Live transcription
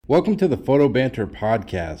Welcome to the Photo Banter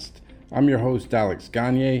Podcast. I'm your host, Alex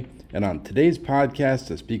Gagne, and on today's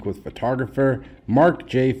podcast, I speak with photographer Marc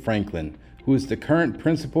J. Franklin, who is the current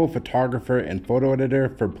principal photographer and photo editor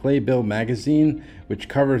for Playbill magazine, which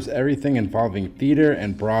covers everything involving theater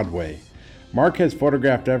and Broadway. Marc has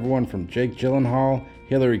photographed everyone from Jake Gyllenhaal,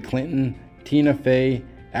 Hillary Clinton, Tina Fey,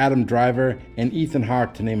 Adam Driver, and Ethan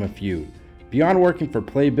Hawke, to name a few. Beyond working for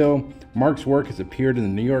Playbill, Marc's work has appeared in the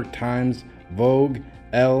New York Times, Vogue,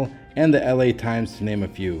 Elle, and the LA Times, to name a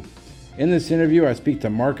few. In this interview, I speak to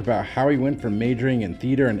Marc about how he went from majoring in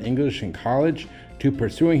theater and English in college to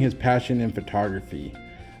pursuing his passion in photography.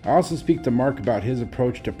 I also speak to Marc about his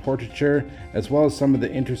approach to portraiture, as well as some of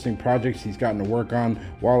the interesting projects he's gotten to work on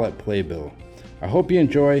while at Playbill. I hope you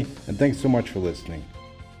enjoy, and thanks so much for listening.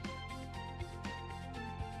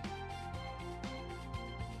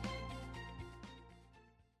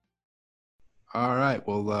 All right,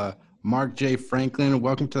 well, Marc J. Franklin,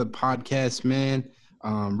 welcome to the podcast, man.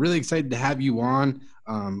 Really excited to have you on.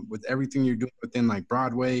 With everything you're doing within like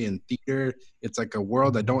Broadway and theater, it's like a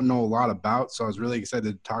world I don't know a lot about, so I was really excited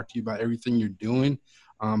to talk to you about everything you're doing.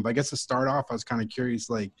 But I guess to start off, I was kind of curious,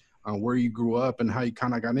 like where you grew up and how you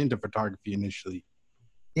kind of got into photography initially.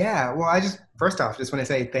 Yeah, well, first off, just want to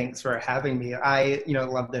say thanks for having me. I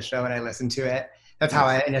love this show and I listen to it. That's how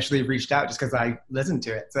I initially reached out, just because I listened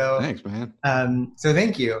to it. So Thanks, man. So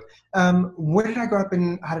thank you. Where did I grow up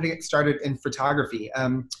and how did I get started in photography?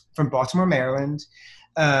 From Baltimore, Maryland.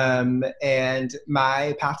 And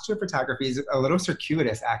my path to photography is a little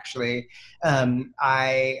circuitous, actually.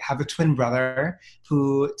 I have a twin brother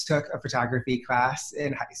who took a photography class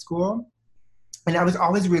in high school. And I was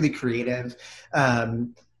always really creative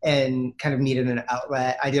and kind of needed an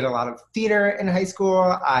outlet. I did a lot of theater in high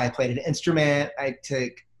school. I played an instrument. I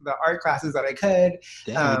took the art classes that I could.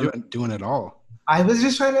 Damn, you're doing it all. I was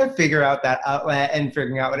just trying to figure out that outlet and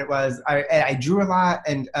figuring out what it was. I drew a lot,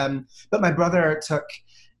 but my brother took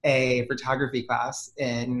a photography class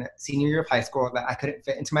in senior year of high school that I couldn't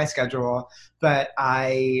fit into my schedule, but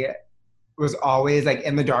I was always like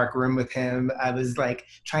in the dark room with him. I was like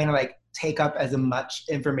trying to like take up as much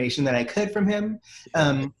information that I could from him.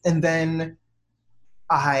 And then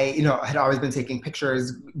I, had always been taking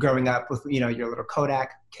pictures growing up with, your little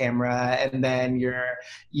Kodak camera and then your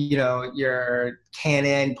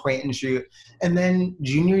Canon point and shoot. And then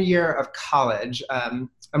junior year of college, I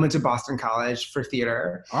went to Boston College for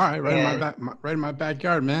theater. All right, right in my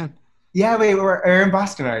backyard, man. Yeah, wait, where in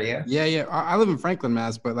Boston are you? Yeah. I live in Franklin,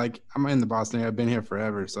 Mass, but like I'm in the Boston area. I've been here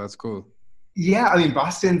forever, so that's cool. Yeah, I mean,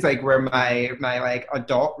 Boston's like where my like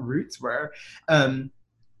adult roots were.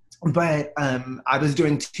 But I was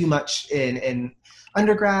doing too much in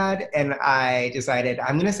undergrad, and I decided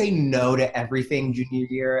I'm going to say no to everything junior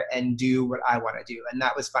year and do what I want to do. And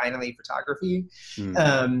that was finally photography.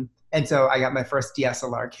 And so I got my first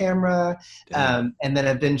DSLR camera, and then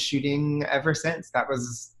I've been shooting ever since. That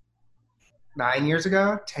was 10 years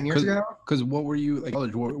ago. Because what were you, like,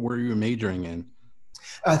 college, what were you majoring in?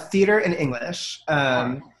 Theater and English.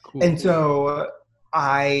 Cool. And so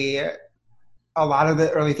a lot of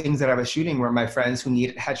the early things that I was shooting were my friends who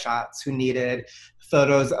needed headshots, who needed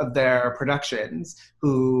photos of their productions,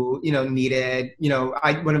 who, needed,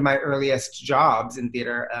 one of my earliest jobs in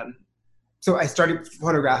theater. So I started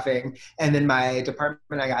photographing, and then my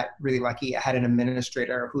department, I got really lucky. I had an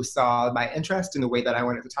administrator who saw my interest in the way that I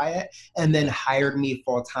wanted to tie it, and then hired me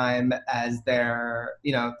full-time as their,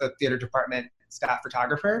 the theater department staff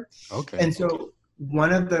photographer. Okay. And so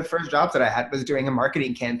one of the first jobs that I had was doing a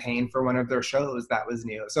marketing campaign for one of their shows that was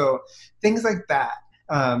new. So things like that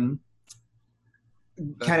kind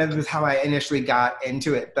of is how I initially got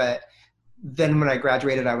into it. But then when I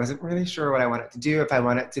graduated, I wasn't really sure what I wanted to do, if I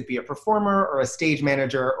wanted to be a performer or a stage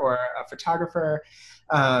manager or a photographer.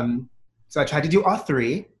 So I tried to do all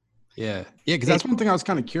three. Yeah, because that's one thing I was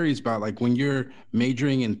kind of curious about, like when you're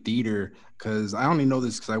majoring in theater, because I only know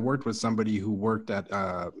this because I worked with somebody who worked at,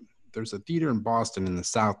 there's a theater in Boston in the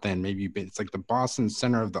South End, maybe you've been, it's like the Boston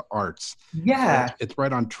Center of the Arts. Yeah. It's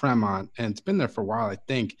right on Tremont, and it's been there for a while, I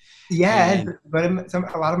think. Yeah, but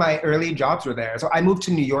a lot of my early jobs were there. So I moved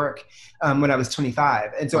to New York when I was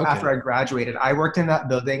 25. And so after I graduated, I worked in that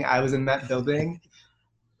building. I was in that building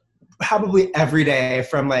probably every day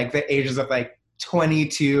from like the ages of like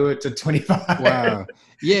 22 to 25. Wow.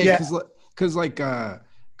 Yeah,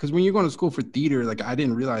 because when you're going to school for theater, like I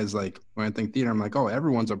didn't realize, like when I think theater, I'm like, oh,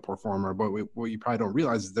 everyone's a performer. But what you probably don't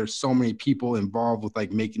realize is there's so many people involved with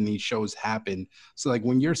like making these shows happen. So like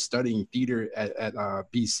when you're studying theater at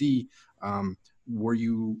BC, were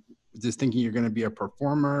you just thinking you're going to be a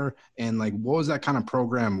performer? And like, what was that kind of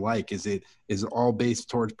program like? Is it all based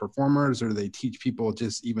towards performers, or do they teach people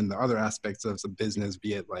just even the other aspects of the business,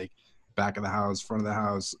 be it like back of the house, front of the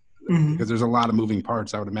house? Because there's a lot of moving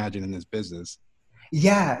parts, I would imagine, in this business.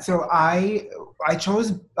 Yeah, so I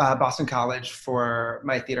chose Boston College for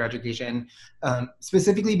my theater education,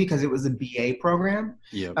 specifically because it was a BA program,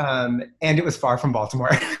 Yeah. and it was far from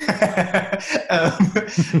Baltimore.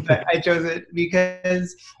 But I chose it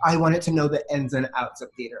because I wanted to know the ins and outs of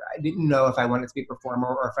theater. I didn't know if I wanted to be a performer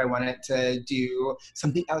or if I wanted to do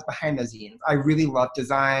something else behind the scenes. I really loved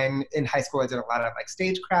design. In high school, I did a lot of like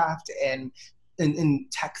stagecraft and in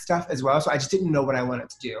tech stuff as well. So I just didn't know what I wanted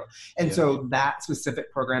to do. And so that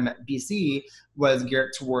specific program at BC was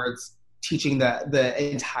geared towards teaching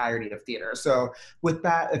the entirety of theater. So with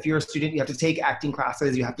that, if you're a student, you have to take acting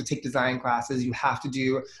classes, you have to take design classes, you have to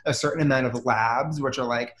do a certain amount of labs, which are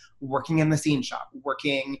like working in the scene shop,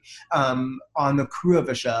 working on the crew of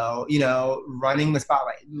a show, you know, running the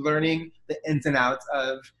spotlight, learning the ins and outs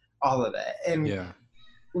of all of it. And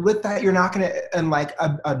with that, you're not going to, unlike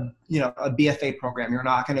a BFA program, you're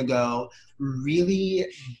not going to go really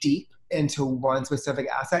deep into one specific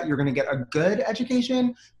asset. You're going to get a good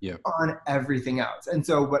education on everything else. And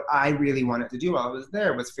so what I really wanted to do while I was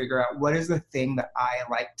there was figure out what is the thing that I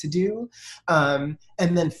like to do, and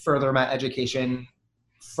then further my education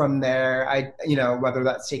from there. Whether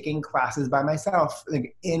that's taking classes by myself,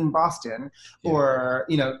 like in Boston, or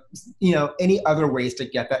any other ways to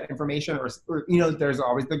get that information, or there's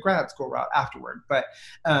always the grad school route afterward. But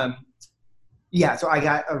so I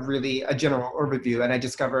got a general overview, and I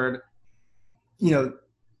discovered,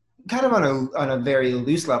 kind of on a very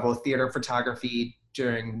loose level, theater photography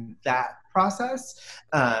during that process,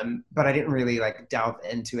 but I didn't really like delve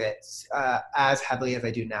into it as heavily as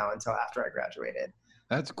I do now until after I graduated.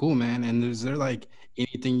 That's cool, man. And is there like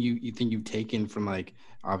anything you think you've taken from, like,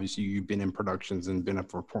 obviously you've been in productions and been a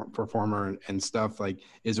performer and stuff, like,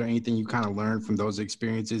 is there anything you kind of learned from those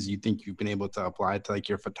experiences you think you've been able to apply to like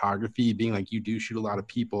your photography, being like you do shoot a lot of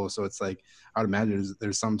people? So it's like, I would imagine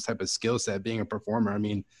there's some type of skill set being a performer. I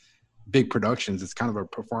mean, big productions, it's kind of a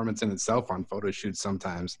performance in itself on photo shoots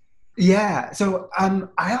sometimes. Yeah. So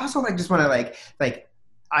I also just want to like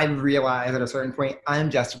I realized at a certain point I'm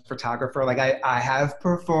just a photographer. Like I have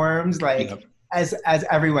performed as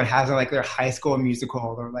everyone has in like their high school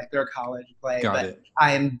musical or like their college play. But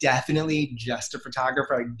I am definitely just a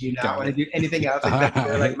photographer. I do not want to do anything else. Like that's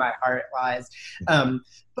where like my heart lies.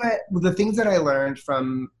 But the things that I learned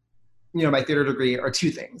from my theater degree are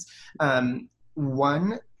two things.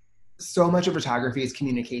 One, so much of photography is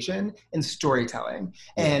communication and storytelling,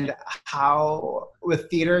 and how with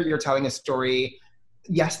theater you're telling a story,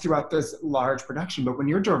 yes, throughout this large production, but when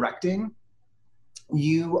you're directing,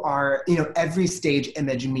 you are, every stage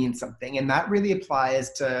image means something, and that really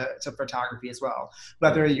applies to photography as well.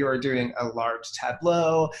 Whether you're doing a large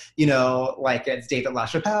tableau, like it's David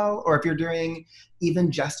LaChapelle, or if you're doing even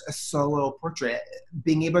just a solo portrait,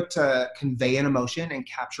 being able to convey an emotion and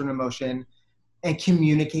capture an emotion and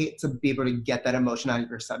communicate to be able to get that emotion out of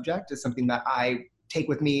your subject is something that I take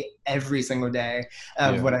with me every single day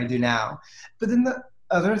of what I do now. But then the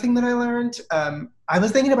other thing that I learned, I was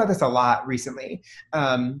thinking about this a lot recently,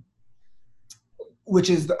 which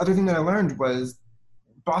is the other thing that I learned was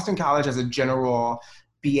Boston College has a general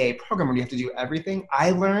BA program where you have to do everything. I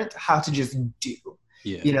learned how to just do,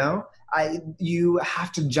 you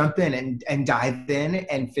have to jump in and dive in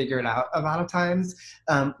and figure it out a lot of times,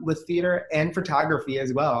 with theater and photography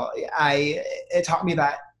as well. It taught me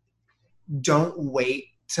that don't wait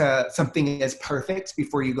to something is perfect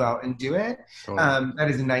before you go out and do it. Totally. That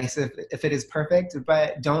is nice if it is perfect,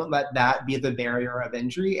 but don't let that be the barrier of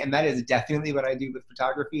entry. And that is definitely what I do with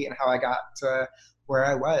photography and how I got to where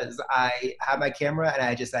I was. I had my camera and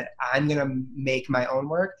I just said, I'm going to make my own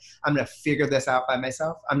work. I'm going to figure this out by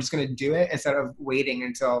myself. I'm just going to do it instead of waiting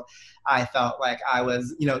until I felt like I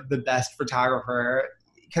was, the best photographer,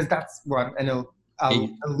 because that's what I know,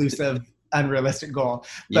 elusive, unrealistic goal.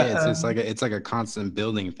 But, it's like a constant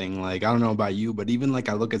building thing. Like, I don't know about you, but even like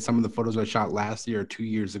I look at some of the photos I shot last year or 2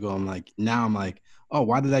 years ago, I'm like, oh,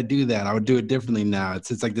 why did I do that? I would do it differently now.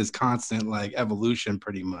 It's like this constant like evolution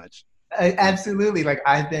pretty much. Absolutely. Like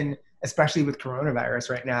I've been, especially with coronavirus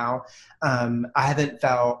right now, I haven't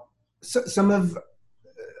felt some of,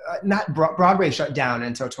 not Broadway shut down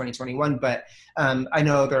until 2021, but I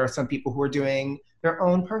know there are some people who are doing their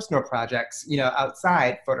own personal projects,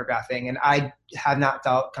 outside photographing. And I have not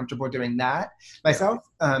felt comfortable doing that myself.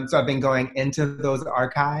 So I've been going into those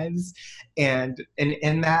archives, and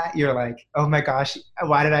in that you're like, oh my gosh,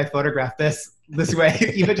 why did I photograph this way,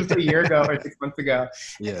 even just a year ago or 6 months ago?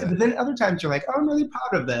 Yeah. But then other times you're like, oh, I'm really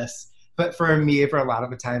proud of this. But for me, for a lot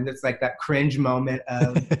of the time, it's like that cringe moment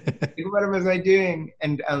of, what was I doing?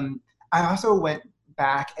 And I also went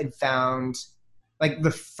back and found like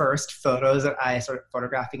the first photos that I started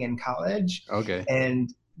photographing in college. Okay.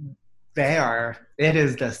 And it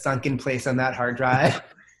is the sunken place on that hard drive.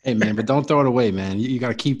 Hey man, but don't throw it away, man. You got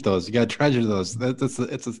to keep those. You got to treasure those.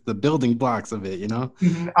 It's the building blocks of it, you know.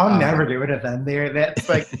 I'll never get rid of them. That's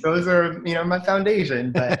like, those are, my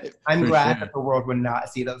foundation, but I'm glad that the world would not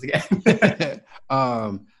see those again.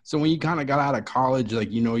 So when you kind of got out of college,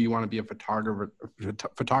 like, you want to be a photographer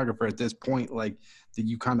at this point, like, did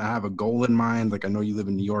you kind of have a goal in mind? Like, I know you live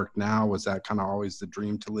in New York now. Was that kind of always the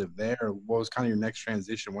dream to live there? Or what was kind of your next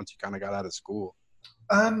transition once you kind of got out of school?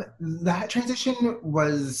 That transition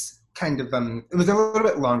was kind of, it was a little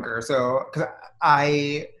bit longer. So, because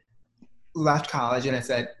I left college and I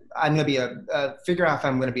said, I'm going to be figure out if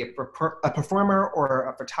I'm going to be a performer or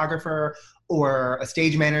a photographer or a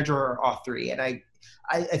stage manager or all three. And I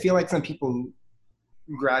feel like some people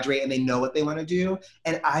graduate and they know what they want to do.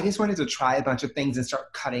 And I just wanted to try a bunch of things and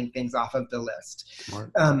start cutting things off of the list.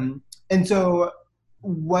 Smart. And so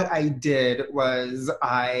what I did was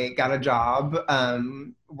I got a job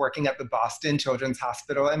working at the Boston Children's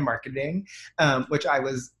Hospital in marketing, which I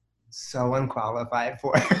was so unqualified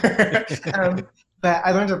for. But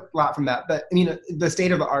I learned a lot from that. But the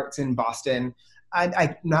state of the arts in Boston,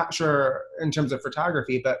 I'm not sure in terms of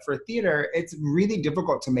photography, but for theater, it's really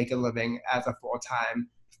difficult to make a living as a full-time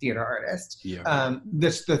theater artist. Yeah.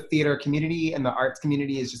 The theater community and the arts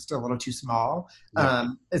community is just a little too small,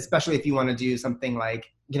 especially if you want to do something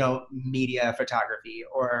like, media photography,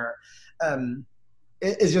 or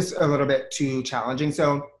it's just a little bit too challenging.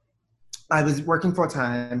 So I was working full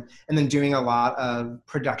time and then doing a lot of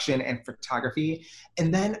production and photography.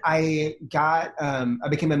 And then I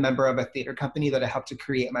became a member of a theater company that I helped to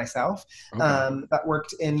create myself, that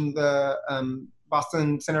worked in the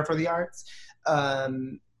Boston Center for the Arts.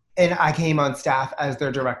 And I came on staff as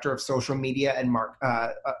their director of social media and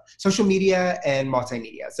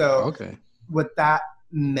multimedia. So what that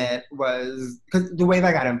meant was, because the way that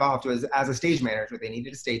I got involved was as a stage manager. They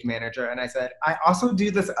needed a stage manager, and I said, I also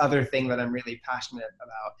do this other thing that I'm really passionate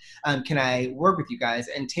about. Can I work with you guys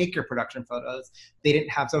and take your production photos? They didn't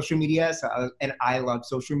have social media, and I love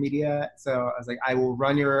social media, so I was like, I will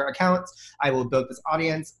run your accounts. I will build this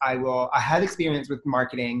audience. I had experience with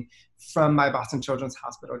marketing from my Boston Children's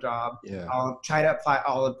Hospital job. Yeah. I'll try to apply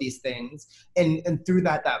all of these things. And through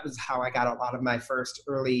that was how I got a lot of my first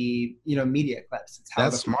early, media clips.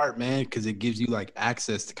 That's smart, man, because it gives you like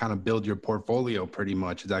access to kind of build your portfolio pretty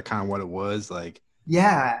much. Is that kind of what it was like?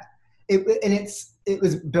 Yeah. It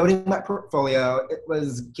was building my portfolio. It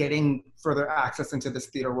was getting further access into this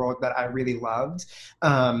theater world that I really loved.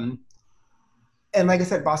 And like I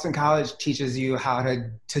said, Boston College teaches you how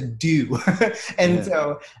to do. And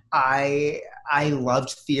so I loved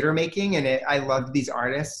theater making, and I loved these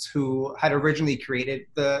artists who had originally created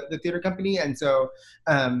the theater company. And so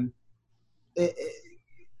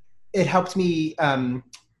it helped me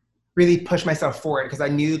really push myself forward, because I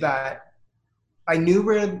knew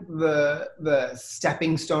where the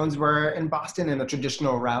stepping stones were in Boston in the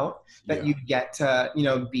traditional route that you get to,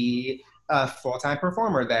 be a full-time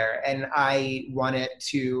performer there. And I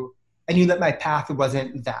knew that my path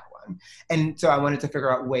wasn't that one. And so I wanted to figure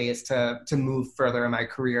out ways to move further in my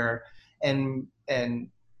career, and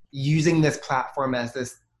using this platform of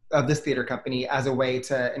this theater company as a way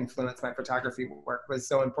to influence my photography work was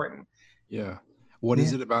so important. Yeah. What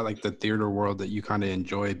is it about like the theater world that you kind of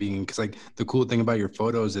enjoy being? Because like the cool thing about your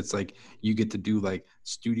photos, it's like you get to do like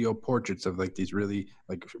studio portraits of like these really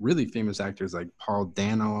famous actors like Paul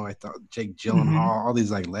Dano, I thought Jake Gyllenhaal, all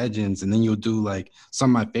these like legends. And then you'll do like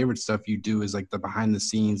some of my favorite stuff you do is like the behind the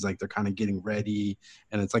scenes, like they're kind of getting ready,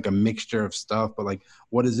 and it's like a mixture of stuff. But like,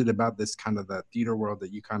 what is it about this kind of the theater world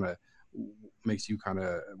that you kind of makes you kind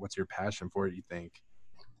of, what's your passion for it, you think?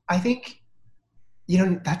 I think,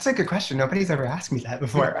 that's a good question. Nobody's ever asked me that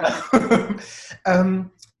before.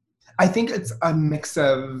 I think it's a mix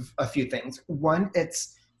of a few things. One,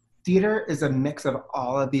 theater is a mix of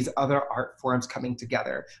all of these other art forms coming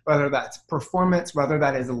together, whether that's performance, whether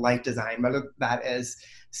that is light design, whether that is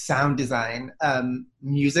sound design.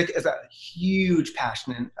 Music is a huge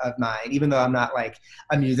passion of mine, even though I'm not like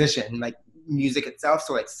a musician. Like, music itself.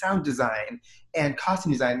 So like sound design and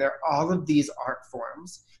costume design, there are all of these art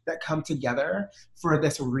forms that come together for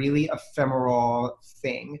this really ephemeral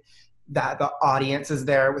thing that the audience is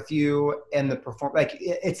there with you and the perform, like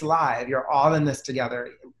it's live. You're all in this together.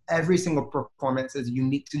 Every single performance is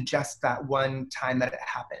unique to just that one time that it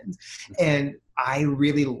happens. And I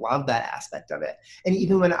really love that aspect of it. And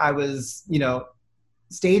even when I was,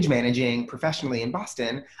 stage managing professionally in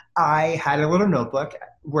Boston, I had a little notebook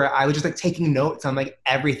where I was just like taking notes on like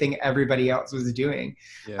everything everybody else was doing.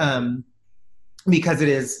 Yeah. Because it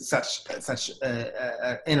is such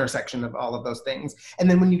a intersection of all of those things. And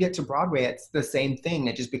then when you get to Broadway, it's the same thing.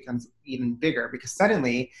 It just becomes even bigger because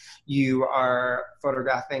suddenly you are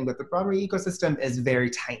photographing, but the Broadway ecosystem is very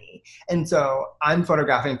tiny. And so I'm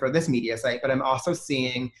photographing for this media site, but I'm also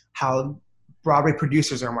seeing how Broadway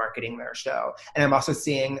producers are marketing their show. And I'm also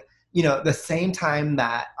seeing, the same time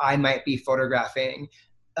that I might be photographing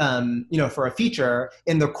for a feature,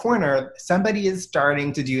 in the corner, somebody is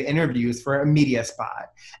starting to do interviews for a media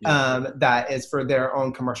spot that is for their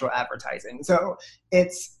own commercial advertising. So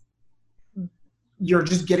you're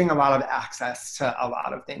just getting a lot of access to a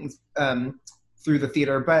lot of things through the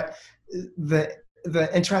theater. But the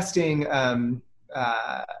interesting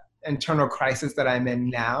internal crisis that I'm in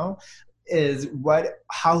now is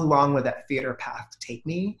how long would that theater path take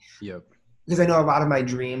me? Yep. Because I know a lot of my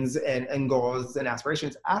dreams and goals and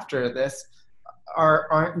aspirations after this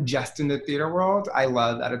aren't just in the theater world. I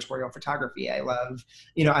love editorial photography. I love,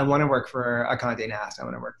 I want to work for a Condé Nast. I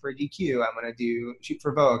want to work for GQ. I want to shoot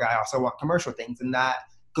for Vogue. I also want commercial things. And that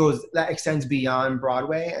extends beyond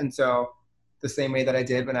Broadway. And so the same way that I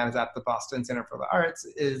did when I was at the Boston Center for the Arts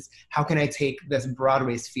is how can I take this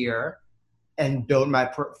Broadway sphere and build my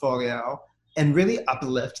portfolio and really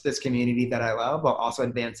uplift this community that I love while also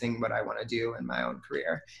advancing what I want to do in my own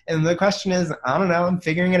career. And the question is, I don't know, I'm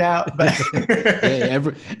figuring it out. But I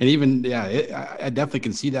definitely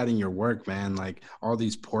can see that in your work, man. Like all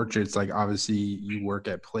these portraits, like obviously you work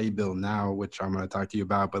at Playbill now, which I'm going to talk to you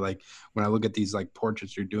about. But like when I look at these like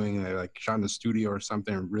portraits you're doing, they're like shot in the studio or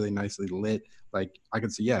something, really nicely lit. Like I can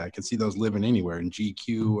see those living anywhere in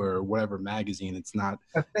GQ or whatever magazine. It's not.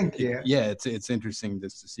 Thank you. It's interesting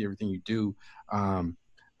just to see everything you do.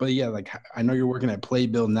 But yeah, like I know you're working at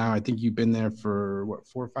Playbill now. I think you've been there for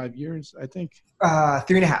 4 or 5 years, I think.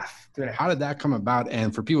 3.5. How did that come about?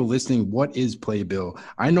 And for people listening, what is Playbill?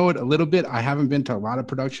 I know it a little bit. I haven't been to a lot of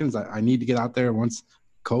productions. I need to get out there once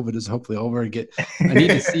COVID is hopefully over. I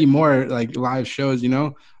need to see more like live shows,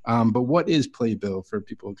 But what is Playbill for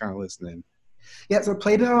people kind of listening? Yeah, so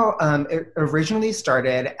Playbill, it originally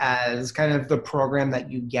started as kind of the program that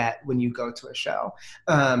you get when you go to a show.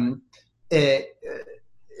 It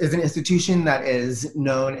is an institution that is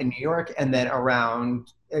known in New York and then around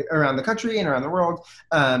the country and around the world.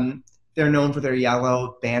 They're known for their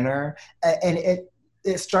yellow banner. And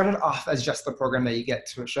it started off as just the program that you get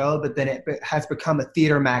to a show, but then it has become a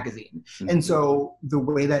theater magazine. Mm-hmm. And so the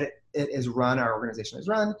way that it is run, our organization is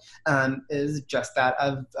run, is just that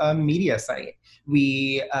of a media site.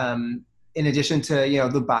 We, in addition to,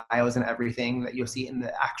 the bios and everything that you'll see in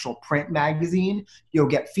the actual print magazine, you'll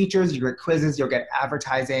get features, you'll get quizzes, you'll get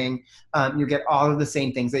advertising, you'll get all of the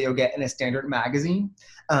same things that you'll get in a standard magazine,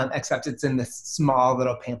 except it's in this small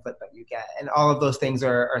little pamphlet that you get. And all of those things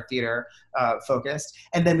are theater focused.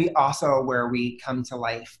 And then we also, where we come to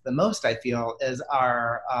life the most, I feel, is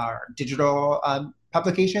our digital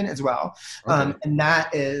publication as well. Okay. And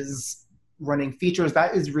that is running features.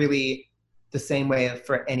 That is really the same way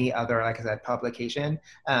for any other, like I said, publication.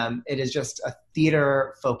 It is just a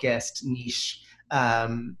theater-focused niche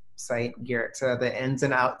site geared to the ins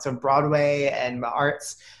and outs of Broadway and the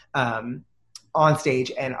arts, on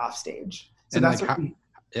stage and off stage. So and that's like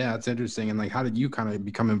it's interesting. And like, how did you kind of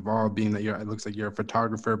become involved, being that it looks like you're a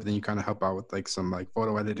photographer, but then you kind of help out with like some like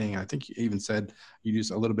photo editing. I think you even said you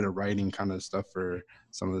do a little bit of writing kind of stuff for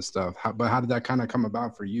some of the stuff. But how did that kind of come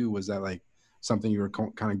about for you? Was that like something you were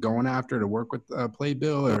kind of going after to work with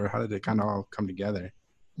Playbill, or how did it kind of all come together?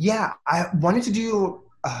 Yeah, I wanted to do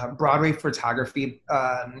Broadway photography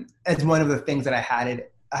as one of the things that I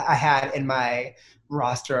had in my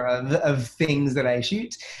roster of things that I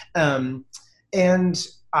shoot. And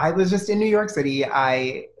I was just in New York City.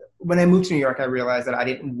 When I moved to New York, I realized that I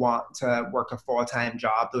didn't want to work a full-time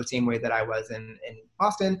job the same way that I was in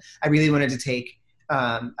Boston. I really wanted to take,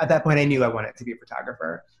 at that point I knew I wanted to be a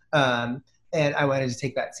photographer. And I wanted to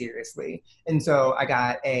take that seriously. And so I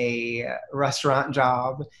got a restaurant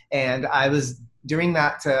job, and I was doing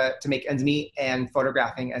that to make ends meet and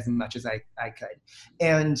photographing as much as I could.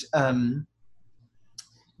 And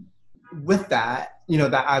with that,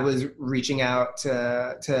 that I was reaching out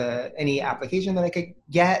to any application that I could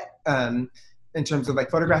get, in terms of like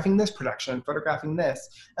photographing this production, photographing this.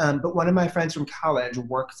 But one of my friends from college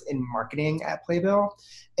works in marketing at Playbill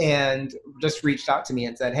and just reached out to me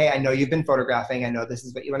and said, "Hey, I know you've been photographing. I know this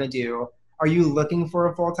is what you want to do. Are you looking for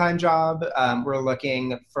a full-time job? We're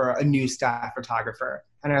looking for a new staff photographer."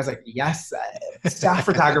 And I was like, yes, staff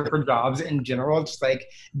photographer jobs in general just like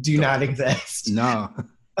do not exist. No.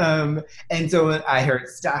 And so I heard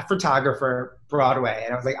staff photographer Broadway,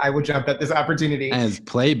 and I was like, I will jump at this opportunity. And it's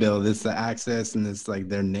Playbill. It's the access, and it's like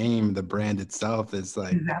their name, the brand itself. It's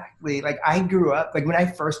like Exactly. Like I grew up, like when I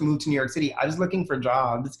first moved to New York City, I was looking for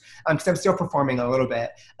jobs because I'm still performing a little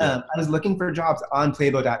bit. I was looking for jobs on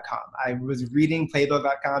Playbill.com. I was reading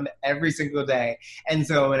Playbill.com every single day. And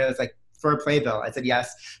so when it was like for Playbill, I said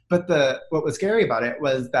yes. But what was scary about it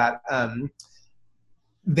was that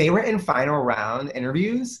they were in final round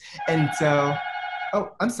interviews. And so,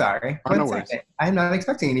 oh, I'm sorry. One second. I'm not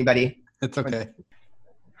expecting anybody. It's okay.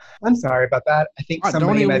 I'm sorry about that. I think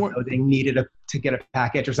somebody in my building needed to get a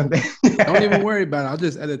package or something. Don't even worry about it. I'll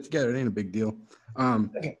just edit it together. It ain't a big deal.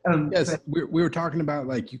 Yes, we were talking about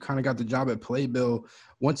like you kind of got the job at Playbill.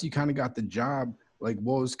 Once you kind of got the job, like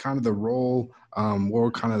what was kind of the role? What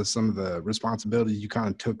were kind of some of the responsibilities you kind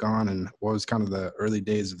of took on, and what was kind of the early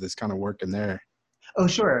days of this kind of work in there? Oh,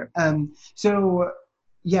 sure.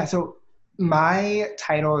 So my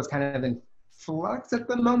title is kind of in flux at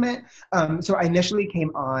the moment. So I initially came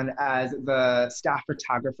on as the staff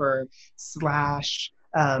photographer slash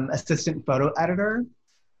assistant photo editor.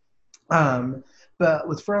 But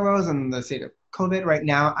with furloughs and the state of COVID right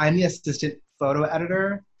now, I'm the assistant photo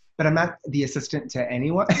editor, but I'm not the assistant to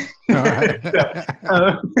anyone. Right.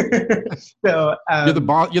 You're the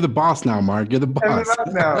boss. You're the boss now, Mark. You're the boss.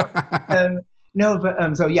 I'm the boss now. No, but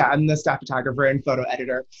I'm the staff photographer and photo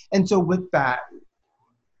editor. And so with that,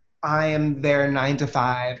 I am there 9 to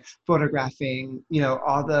 5 photographing,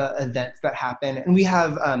 all the events that happen. And we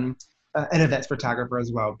have an events photographer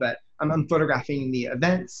as well, but I'm photographing the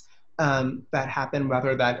events that happen,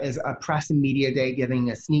 whether that is a press and media day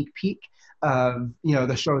giving a sneak peek of,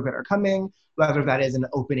 the shows that are coming, whether that is an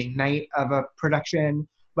opening night of a production,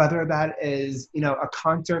 whether that is, a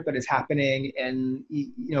concert that is happening in,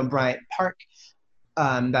 Bryant Park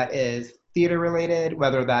that is theater related,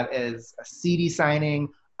 whether that is a CD signing,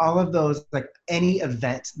 all of those, like any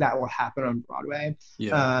event that will happen on Broadway.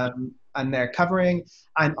 I'm there covering.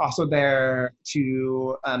 I'm also there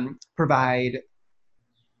to provide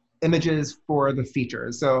images for the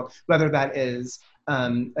features. So whether that is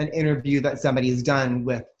an interview that somebody's done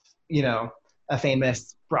with, a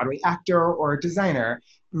famous Broadway actor or designer,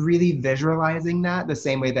 really visualizing that the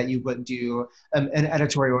same way that you would do an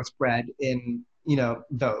editorial spread in,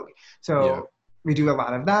 Vogue. So we do a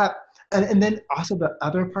lot of that. And then also the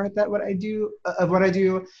other part that what I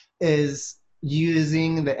do is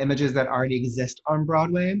using the images that already exist on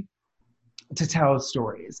Broadway to tell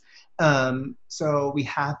stories. So we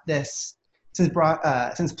have this,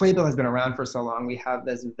 since Playbill has been around for so long, we have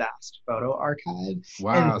this vast photo archive.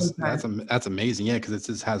 Wow, that's amazing. Yeah, because it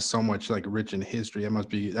just has so much like rich in history.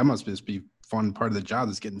 That must just be fun part of the job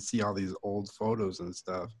is getting to see all these old photos and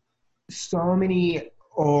stuff. So many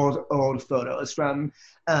old photos from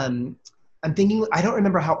I'm thinking, I don't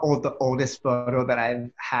remember how old the oldest photo that I've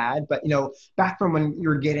had, but back from when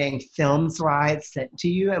you're getting film slides sent to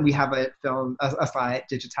you, and we have a slide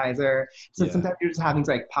digitizer. So sometimes you're just having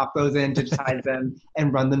to like pop those in, digitize them,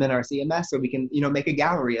 and run them in our CMS so we can, make a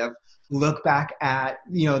gallery of look back at,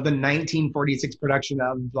 the 1946 production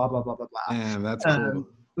of blah, blah, blah, blah, blah. Man, that's cool.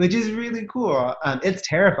 Which is really cool. It's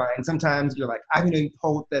terrifying. Sometimes you're like, I'm going to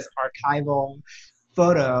hold this archival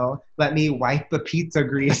photo, let me wipe the pizza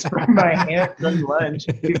grease from my hand during lunch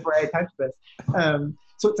before I touch this.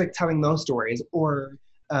 So it's like telling those stories, or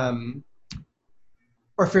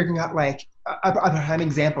figuring out like a prime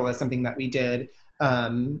example is something that we did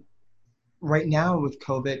right now with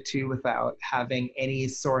COVID too, without having any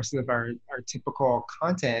source of our typical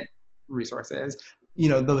content resources.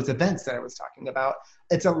 Those events that I was talking about,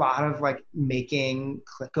 it's a lot of like making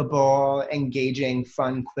clickable, engaging,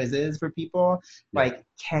 fun quizzes for people. Like,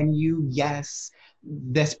 can you guess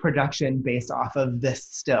this production based off of this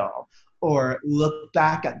still? Or look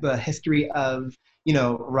back at the history of,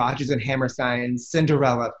 Rodgers and Hammerstein's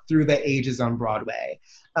Cinderella through the ages on Broadway.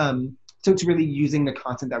 So it's really using the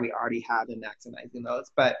content that we already have and maximizing those,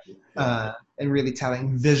 but and really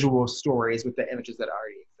telling visual stories with the images that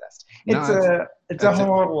already exist. It's a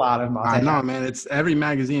whole lot of multitasking. I know, man. It's every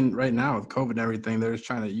magazine right now with COVID and everything. They're just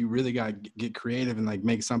you really got to get creative and like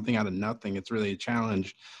make something out of nothing. It's really a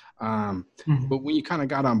challenge. Mhm. But when you kind of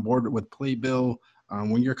got on board with Playbill,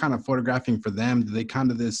 when you're kind of photographing for them, do they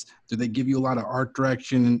give you a lot of art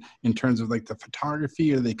direction in terms of like the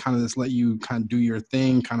photography, or they kind of just let you kind of do your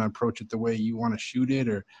thing, kind of approach it the way you want to shoot it,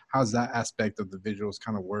 or how's that aspect of the visuals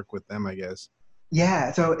kind of work with them, I guess?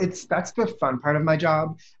 Yeah, so that's the fun part of my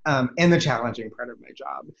job, and the challenging part of my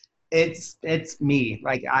job. It's me.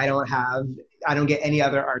 Like I don't get any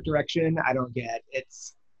other art direction. I don't get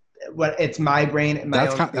it's my brain and my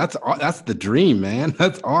own. That's the dream, man.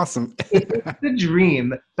 That's awesome. It's the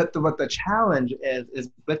dream, but what the challenge is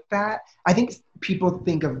with that. I think people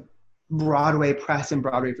think of Broadway press and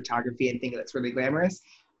Broadway photography and think that's really glamorous.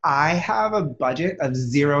 I have a budget of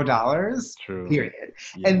 $0, True. period.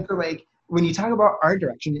 Yeah. And so, like, when you talk about art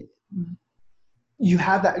direction, you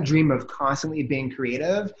have that dream of constantly being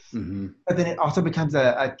creative, Hmm. but then it also becomes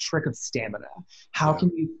a trick of stamina. How Yeah. can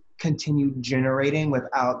you continue generating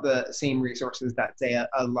without the same resources that, say,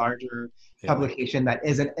 a larger Yeah. publication that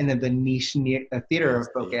isn't in the niche theater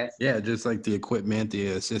focus, Yeah, just like the equipment, the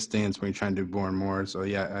assistance when you're trying to do more and more. So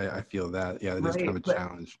yeah, I feel that. Yeah, it is kind right? of a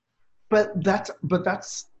challenge. But that's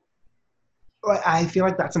I feel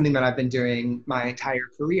like that's something that I've been doing my entire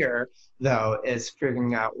career, though, is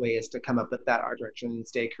figuring out ways to come up with that art direction and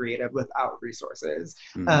stay creative without resources.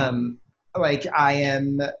 Hmm. Um, like I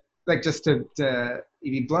am, like, just to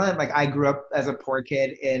be blunt, like I grew up as a poor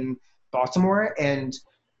kid in Baltimore, and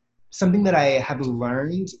something that I have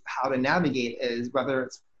learned how to navigate is whether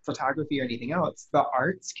it's photography or anything else, the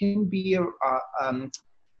arts can be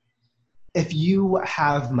if you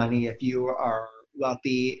have money, if you are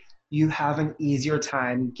wealthy, you have an easier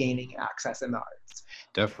time gaining access in the arts.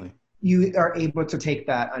 Definitely. You are able to take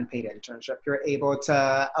that unpaid internship. You're able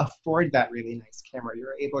to afford that really nice camera.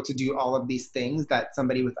 You're able to do all of these things that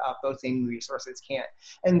somebody without those same resources can't.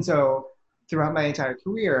 And so throughout my entire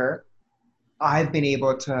career, I've been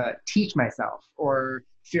able to teach myself or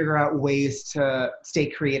figure out ways to stay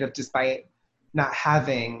creative despite not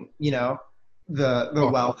having, the Oh,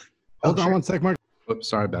 wealth. Oh, hold on sure. one sec, Mark. Oops,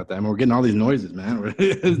 sorry about that. We're getting all these noises, man.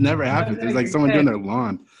 It never No, happens. no, It's like you're someone doing good. their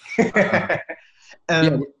lawn. Uh, yeah,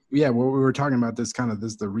 um, yeah. Well, we were talking about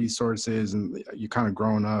the resources, and you kind of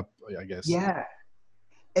growing up, I guess. yeah,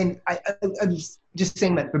 and I'm just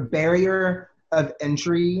saying that the barrier of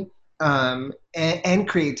entry, and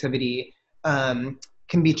creativity,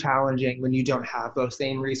 can be challenging when you don't have those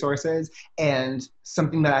same resources. And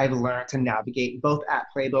something that I've learned to navigate both at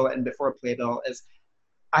Playbill and before Playbill is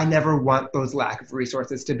I never want those lack of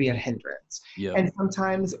resources to be a hindrance. Yeah. And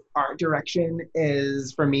sometimes art direction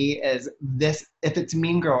is, for me, is this. If it's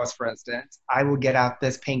Mean Girls, for instance, I will get out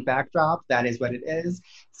this pink backdrop. That is what it is.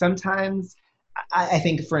 Sometimes I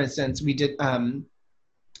think, for instance, we did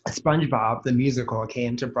SpongeBob, the musical,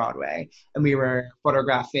 came to Broadway, and we were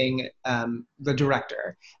photographing the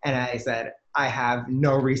director. And I said, I have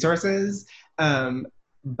no resources,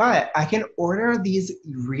 but I can order these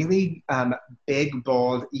really big,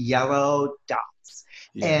 bold yellow dots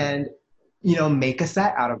Yeah. and, make a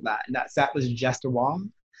set out of that. And that set was just a wall,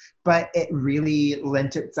 but it really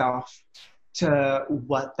lent itself to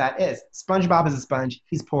what that is. SpongeBob is a sponge.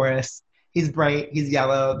 He's porous. He's bright. He's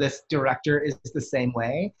yellow. This director is the same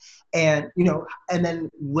way. And, and then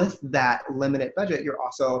with that limited budget, you're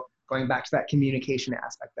also going back to that communication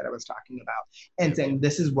aspect that I was talking about and Yeah. saying,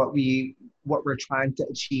 this is what we're trying to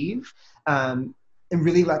achieve. And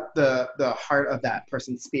really let the heart of that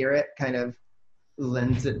person's spirit kind of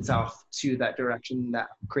lends itself to that direction, that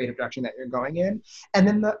creative direction that you're going in. And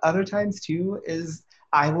then the other times too is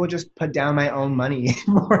I will just put down my own money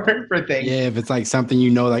for things. Yeah, if it's like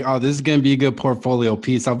something like, oh, this is gonna be a good portfolio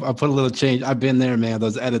piece. I'll put a little change. I've been there, man.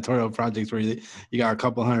 Those editorial projects where you got a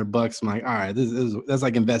couple $100. I'm like, all right, that's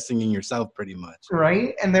like investing in yourself, pretty much.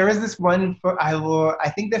 Right. And there was this one, I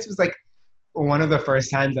think this was like one of the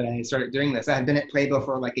first times that I started doing this. I had been at Playbill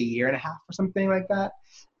for like a year and a half or something like that.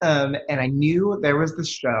 And I knew there was this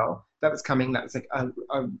show that was coming that was like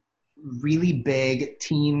a really big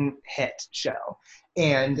teen hit show.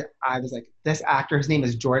 And I was like, this actor, his name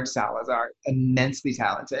is George Salazar, immensely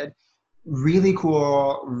talented, really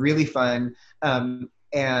cool, really fun. And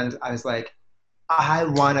I was like, I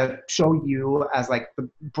want to show you as like the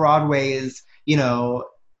Broadway's,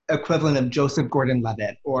 equivalent of Joseph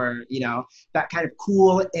Gordon-Levitt, or that kind of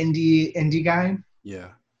cool indie guy. Yeah.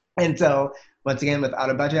 And so once again, without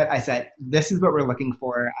a budget, I said, this is what we're looking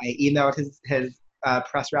for. I emailed his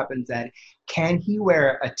press rep and said, can he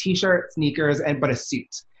wear a t-shirt, sneakers, but a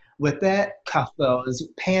suit? With it, cuff those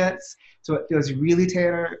pants so it feels really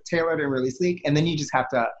tailored and really sleek. And then you just have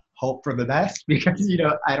to hope for the best because,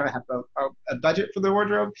 I don't have a budget for the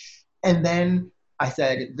wardrobe. And then I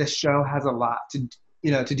said, this show has a lot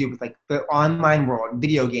to do with like the online world,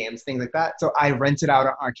 video games, things like that. So I rented out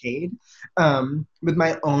an arcade with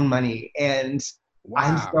my own money, and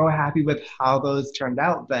I'm so Wow. happy with how those turned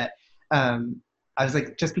out. But I was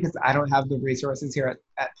like, just because I don't have the resources here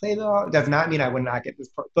at Playbill does not mean I would not get this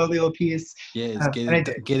portfolio piece. Yeah, it's And I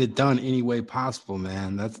did. get it done any way possible,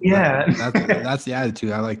 man. Yeah. That's the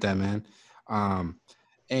attitude. I like that, man. Um,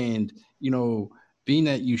 and you know, being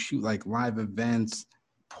that you shoot like live events,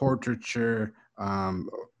 portraiture,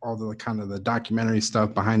 all the kind of the documentary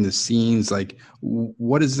stuff behind the scenes, like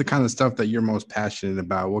what is the kind of stuff that you're most passionate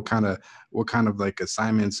about? What kind of like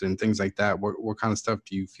assignments and things like that? What kind of stuff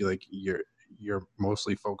do you feel like you're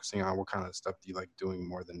mostly focusing on? What kind of stuff do you like doing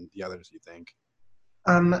more than the others, you think?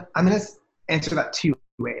 I'm gonna answer that two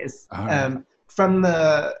ways. All right. From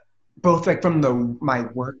the both like from the my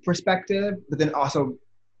work perspective, but then also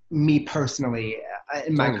me personally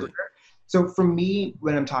in my career. Totally. So for me,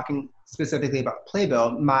 when I'm talking specifically about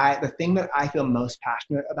Playbill, the thing that I feel most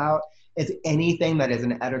passionate about is anything that is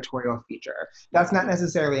an editorial feature. That's not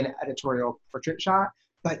necessarily an editorial portrait shot,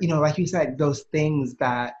 but like you said, those things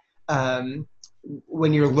that um,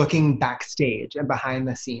 when you're looking backstage and behind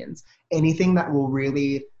the scenes, anything that will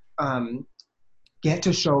really um, get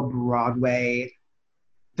to show Broadway,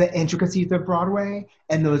 the intricacies of Broadway,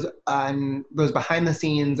 and those behind the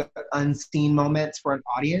scenes unseen moments for an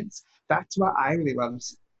audience. That's what I really loved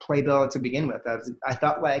Playbill to begin with. I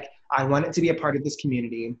felt like I wanted to be a part of this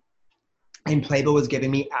community, and Playbill was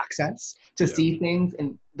giving me access to Yeah. see things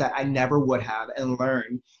and that I never would have, and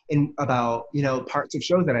learn about parts of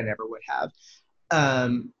shows that I never would have.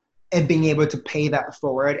 And being able to pay that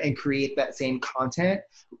forward and create that same content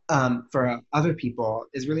for other people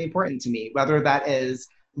is really important to me. Whether that is,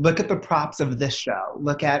 look at the props of this show,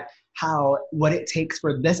 look at what it takes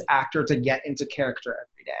for this actor to get into character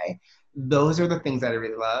every day. Those are the things that I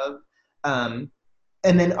really love. And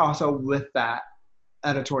then also with that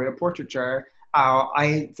editorial portraiture,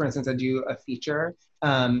 for instance, I do a feature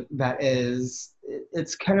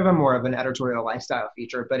it's kind of a more of an editorial lifestyle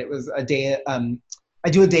feature, but it was a day. I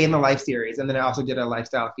do a day in the life series, and then I also did a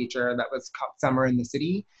lifestyle feature that was called Summer in the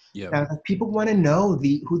City. Yep. Now, people want to know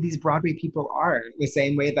who these Broadway people are, the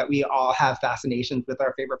same way that we all have fascinations with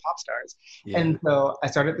our favorite pop stars. Yeah. And so I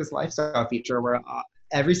started this lifestyle feature where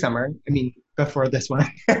every summer, I mean, before this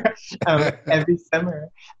one, every summer,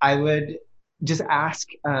 I would just ask,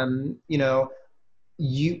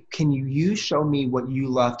 you show me what you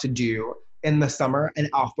love to do in the summer, and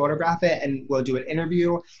I'll photograph it, and we'll do an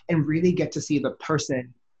interview and really get to see the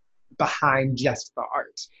person behind just the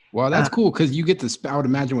art. Well, that's cool because you get to. I would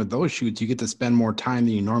imagine with those shoots, you get to spend more time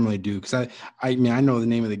than you normally do. Because I mean, I know the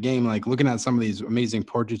name of the game. Like looking at some of these amazing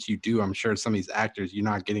portraits you do, I'm sure some of these actors, you're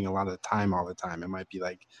not getting a lot of time all the time. It might be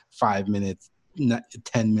like 5 minutes,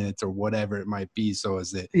 10 minutes, or whatever it might be. So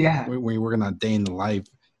is it Yeah. when you're working on day in the life?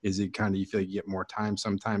 Is it kind of you feel like you get more time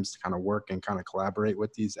sometimes to kind of work and kind of collaborate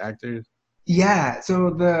with these actors? Yeah.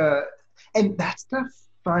 And that's the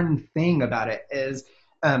fun thing about it is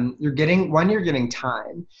you're getting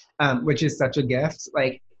time, which is such a gift.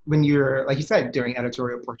 Like when you're, like you said, doing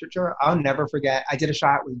editorial portraiture, I'll never forget, I did a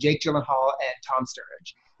shot with Jake Gyllenhaal and Tom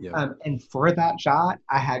Sturridge. Yep. And for that shot,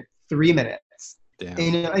 I had 3 minutes.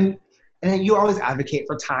 Damn. And you always advocate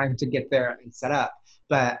for time to get there and set up,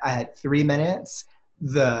 but I had 3 minutes.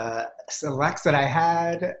 The selects that I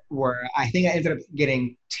had were, I think I ended up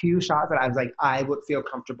getting 2 shots that I was like, I would feel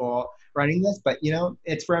comfortable running this, but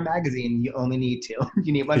it's for a magazine. You only need 2.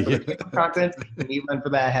 You need one for the content, you need one for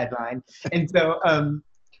that headline. And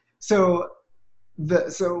so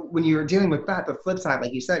when you're dealing with that, the flip side,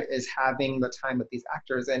 like you said, is having the time with these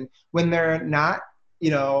actors. And when they're not,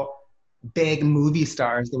 big movie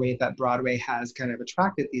stars the way that Broadway has kind of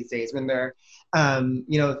attracted these days, when they're,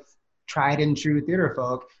 tried and true theater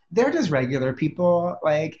folk, they're just regular people.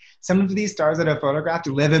 Like some of these stars that I've photographed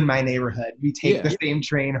live in my neighborhood. We take the same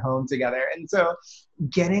train home together. And so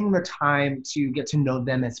getting the time to get to know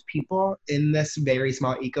them as people in this very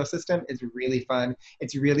small ecosystem is really fun.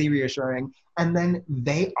 It's really reassuring. And then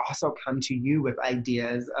they also come to you with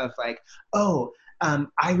ideas of like, oh,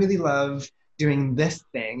 I really love doing this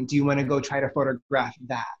thing. Do you want to go try to photograph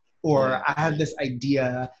that? Or I have this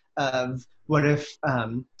idea of what if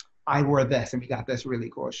I wore this and we got this really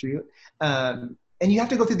cool shoot. And you have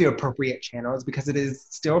to go through the appropriate channels because it is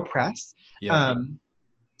still press. Yeah.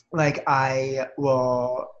 Like I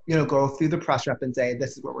will, go through the press rep and say,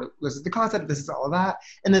 this is the concept, this is all of that.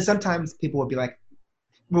 And then sometimes people will be like,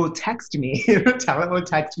 will text me, talent will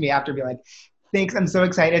text me after, be like, thanks, I'm so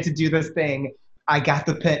excited to do this thing. I got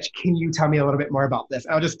the pitch. Can you tell me a little bit more about this?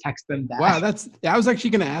 I'll just text them Wow, back. I was actually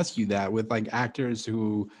going to ask you that with like actors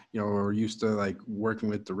who, are used to like working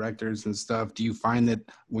with directors and stuff. Do you find that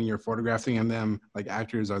when you're photographing them, like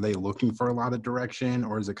actors, are they looking for a lot of direction,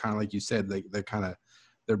 or is it kind of like you said,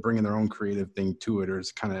 they're bringing their own creative thing to it, or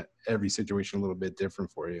is kind of every situation a little bit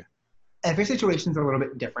different for you? Every situation's a little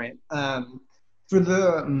bit different. For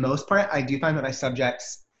the most part, I do find that my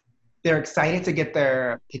subjects, they're excited to get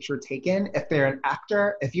their picture taken. If they're an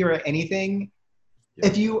actor, if you're anything, Yeah.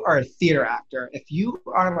 if you are a theater actor, if you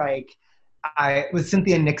are like, I was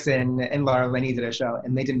Cynthia Nixon and Laura Linney did a show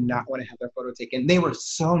and they did not want to have their photo taken. They were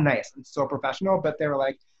so nice and so professional, but they were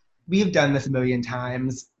like, we've done this a million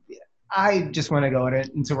times. I just want to go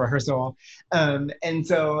into rehearsal. And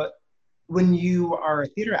so when you are a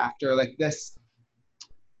theater actor, like this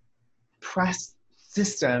press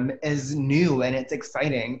system is new and it's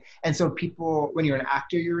exciting. And so people, when you're an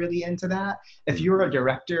actor, you're really into that. If you're a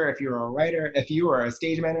director, if you're a writer, if you are a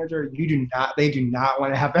stage manager, they do not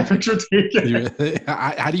want to have that picture taken.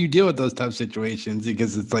 How do you deal with those tough situations?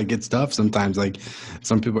 Because it's tough sometimes. Like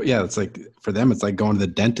some people, yeah, it's like for them, it's like going to the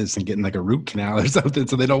dentist and getting like a root canal or something.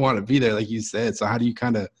 So they don't want to be there, like you said. So how do you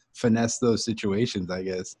kind of finesse those situations, I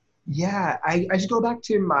guess? Yeah, I just go back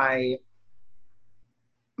to my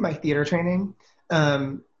theater training,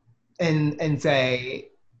 um, and say,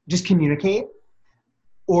 just communicate,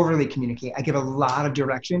 overly communicate. I give a lot of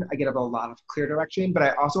direction. I give a lot of clear direction, but I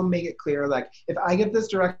also make it clear, like, if I give this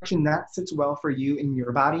direction that sits well for you in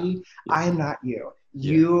your body, Yeah. I am not you.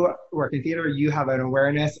 Yeah. You work in theater, you have an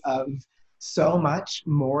awareness of so much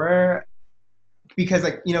more because,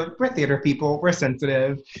 like, we're theater people, we're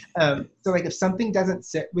sensitive. So like if something doesn't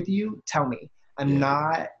sit with you, tell me. I'm Yeah.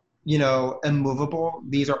 not, immovable.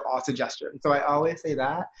 These are all suggestions. So I always say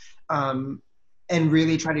that, and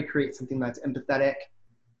really try to create something that's empathetic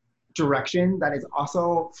direction that is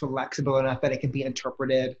also flexible enough that it can be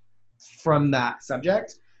interpreted from that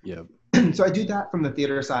subject. Yeah. So I do that from the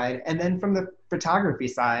theater side. And then from the photography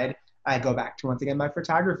side, I go back to, once again, my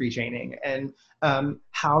photography training and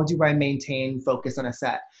how do I maintain focus on a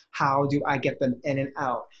set? How do I get them in and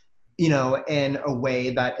out, in a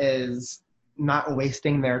way that is not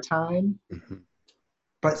wasting their time, Mm-hmm.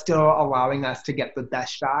 but still allowing us to get the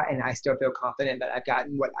best shot. And I still feel confident that I've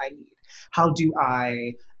gotten what I need. How do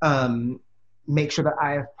I make sure that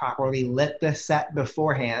I have properly lit the set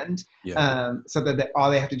beforehand, Yeah. so that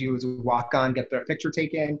all they have to do is walk on, get their picture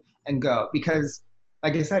taken, and go. Because,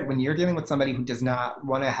 like I said, when you're dealing with somebody who does not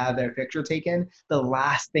want to have their picture taken, the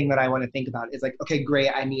last thing that I want to think about is like, okay,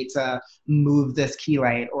 great, I need to move this key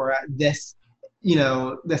light, or this,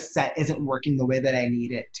 the set isn't working the way that I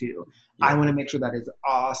need it to. Yeah. I want to make sure that is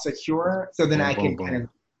all secure, so then boom, I boom, can boom. kind of,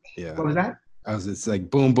 Yeah. what was that? It's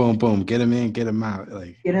like boom, boom, boom. Get them in, get them out.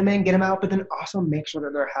 Like Get them in, get them out, but then also make sure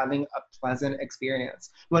that they're having a pleasant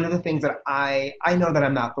experience. One of the things that I know that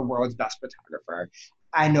I'm not the world's best photographer.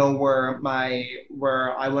 I know where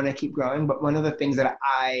I want to keep growing, but one of the things that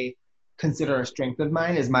I consider a strength of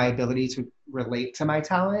mine is my ability to relate to my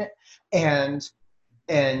talent and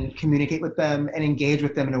communicate with them and engage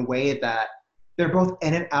with them in a way that they're both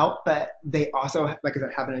in and out, but they also, like I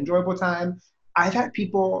said, have an enjoyable time. I've had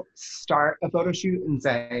people start a photo shoot and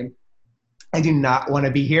say, I do not want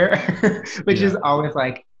to be here, which is always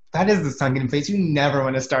like, that is the sunken place. You never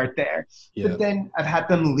want to start there. Yeah. But then I've had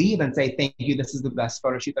them leave and say, thank you. This is the best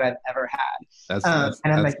photo shoot that I've ever had.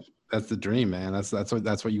 And I'm like, that's the dream, man. That's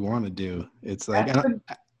what you want to do. It's like, what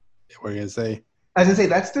are you gonna say? I was gonna say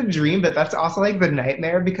that's the dream, but that's also like the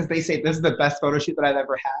nightmare because they say this is the best photo shoot that I've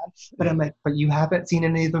ever had. But I'm like, but you haven't seen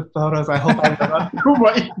any of the photos. I hope I live up to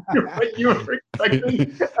what you were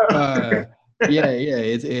expecting.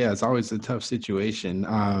 It's always a tough situation.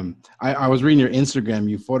 I was reading your Instagram.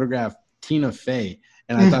 You photographed Tina Fey,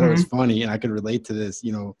 and I thought it was funny, and I could relate to this.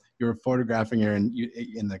 You were photographing her, and you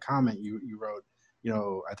in the comment you wrote,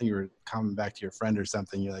 I think you were coming back to your friend or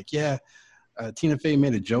something. You're like, yeah, Tina Fey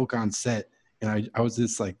made a joke on set. And I was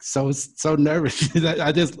just like so nervous.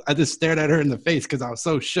 I just stared at her in the face because I was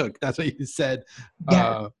so shook. That's what you said.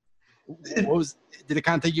 Yeah. Did it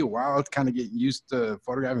kind of take you a while to kind of get used to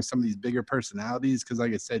photographing some of these bigger personalities? Because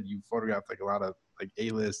like I said, you photographed like a lot of like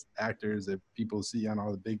A-list actors that people see on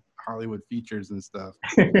all the big Hollywood features and stuff.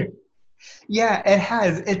 Yeah, it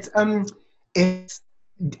has. It's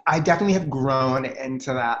I definitely have grown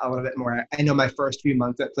into that a little bit more. I know my first few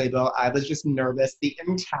months at Playbill, I was just nervous the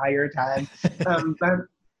entire time. But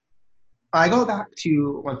I go back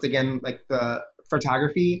to, once again, like the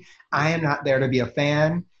photography. I am not there to be a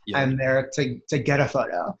fan. Yeah. I'm there to get a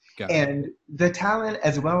photo. And the talent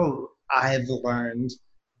as well, I've learned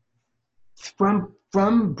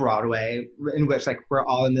from Broadway, in which like we're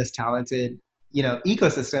all in this talented,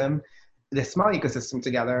 ecosystem, this small ecosystem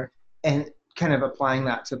together, and kind of applying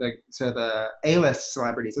that to the A-list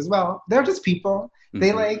celebrities as well. They're just people.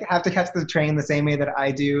 They like have to catch the train the same way that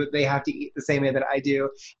I do. They have to eat the same way that I do.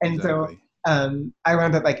 And Exactly. so I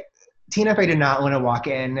learned that like Tina Fey did not want to walk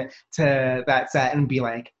in to that set and be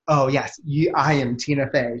like, "Oh yes, I am Tina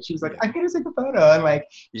Fey." She was like, "I'm gonna take a photo," and like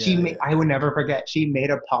I would never forget. She made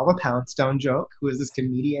a Paula Poundstone joke, who is this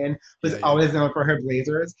comedian who's always known for her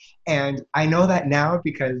blazers, and I know that now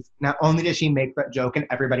because not only did she make that joke and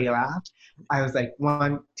everybody laughed, I was like,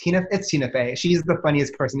 it's Tina Fey. She's the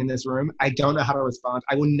funniest person in this room. I don't know how to respond.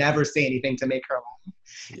 I will never say anything to make her laugh.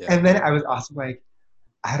 Yeah. And then I was also like,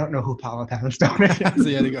 I don't know who Paula Poundstone is. So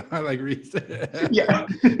you had to go, I like research. Yeah.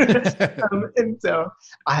 And so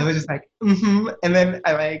I was just like, and then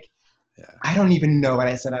I don't even know what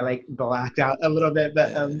I said. I like blacked out a little bit,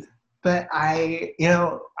 but I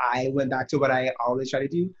went back to what I always try to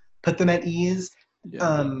do: put them at ease,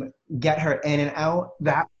 get her in and out.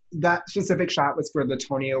 That specific shot was for the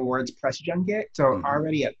Tony Awards press junket. So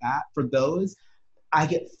already at that, for those, I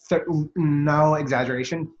get, no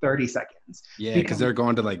exaggeration, 30 seconds. Yeah, because they're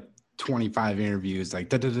going to like 25 interviews,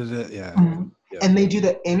 like yeah. And they do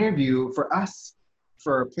the interview for us,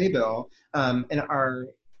 for Playbill, in our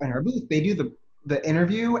booth. They do the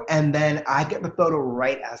interview, and then I get the photo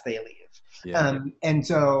right as they leave. And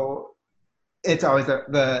so it's always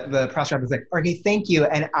the press rep is like, "Okay, thank you,"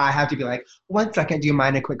 and I have to be like, "1 second, do you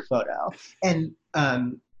mind a quick photo?" And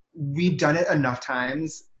we've done it enough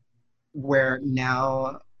times where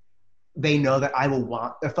now they know that I will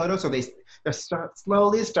want the photo, so they're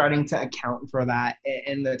slowly starting to account for that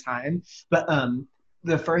in the time. But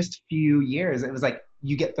the first few years, it was like,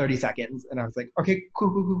 you get 30 seconds, and I was like, okay,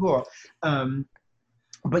 cool.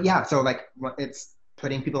 But yeah, so like it's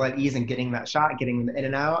putting people at ease and getting that shot, getting them in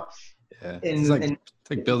and out. Yeah, it's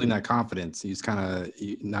like building that confidence. You just kind of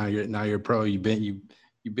now you're a pro.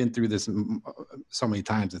 You've been through this so many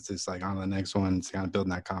times. It's just like on the next one, it's kind of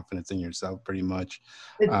building that confidence in yourself pretty much.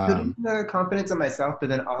 It's building the confidence in myself, but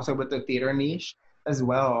then also with the theater niche as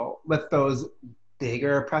well, with those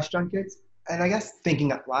bigger press junkets. And I guess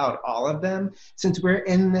thinking out loud, all of them, since we're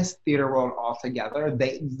in this theater world all together,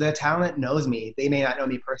 the talent knows me. They may not know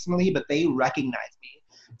me personally, but they recognize me.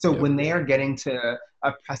 So when they are getting to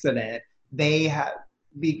a press event, they have,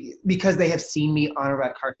 because they have seen me on a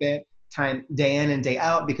red carpet, time day in and day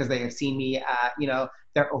out, because they have seen me at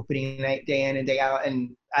their opening night day in and day out,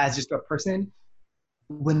 and as just a person,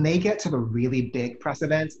 when they get to the really big press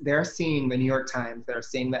events, they're seeing the New York Times, they're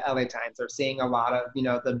seeing the LA Times, they're seeing a lot of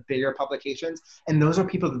the bigger publications, and those are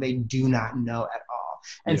people that they do not know at all.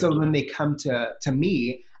 And so when they come to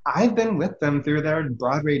me, I've been with them through their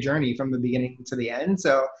Broadway journey from the beginning to the end.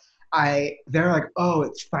 So they're like, oh,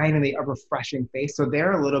 it's finally a refreshing face. So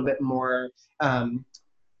they're a little bit more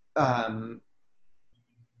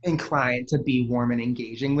inclined to be warm and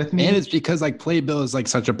engaging with me. And it's because like Playbill is like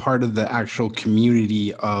such a part of the actual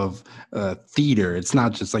community of theater. It's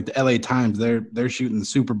not just like the LA Times. They're shooting the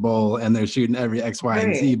Super Bowl and they're shooting every X, Y,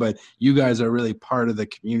 and Z, but you guys are really part of the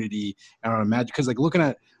community. And I imagine, because like looking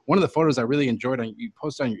at one of the photos I really enjoyed, you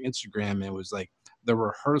posted on your Instagram, and it was like the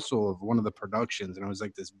rehearsal of one of the productions, and it was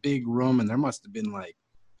like this big room, and there must have been like,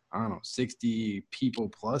 I don't know, 60 people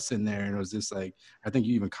plus in there. And it was just like, I think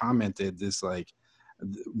you even commented this, like,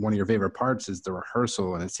 one of your favorite parts is the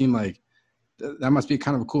rehearsal. And it seemed like that must be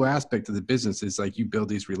kind of a cool aspect of the business. It's like you build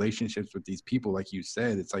these relationships with these people. Like you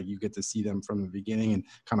said, it's like you get to see them from the beginning and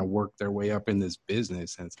kind of work their way up in this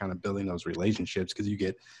business. And it's kind of building those relationships, because you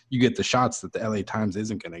get the shots that the LA Times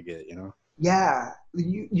isn't going to get, Yeah,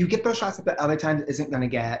 you get those shots that the LA Times isn't going to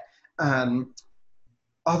get.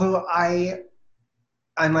 Although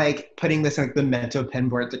I'm like putting this in like the mental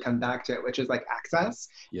pinboard to come back to it, which is like access,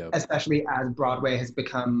 especially as Broadway has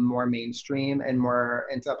become more mainstream and more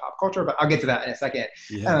into pop culture. But I'll get to that in a second.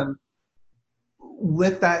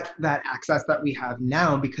 With that access that we have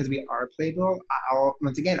now, because we are Playbill, I'll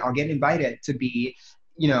get invited to be,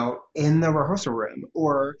 in the rehearsal room,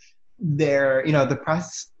 or there, the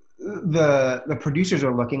press, the producers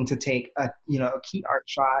are looking to take a key art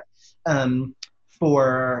shot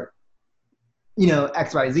for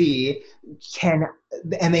XYZ,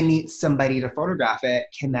 and they need somebody to photograph it.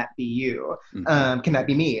 Can that be you? Can that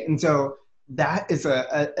be me? And so that is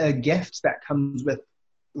a gift that comes with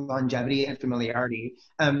longevity and familiarity.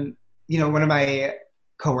 One of my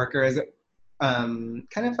coworkers, kind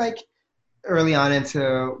of like early on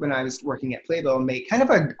into when I was working at Playbill, made kind of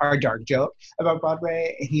our dark joke about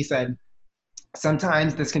Broadway. And he said,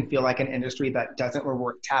 sometimes this can feel like an industry that doesn't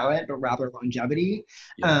reward talent, but rather longevity.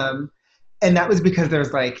 And that was because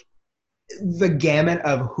there's like the gamut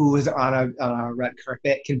of who is on a red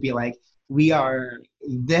carpet can be like, we are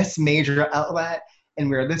this major outlet and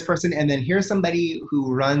we're this person. And then here's somebody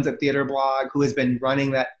who runs a theater blog who has been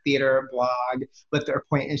running that theater blog with their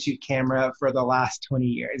point and shoot camera for the last 20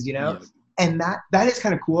 years, you know? Yeah. And that is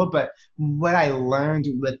kind of cool. But what I learned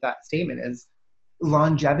with that statement is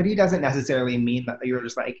longevity doesn't necessarily mean that you're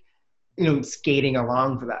just like, skating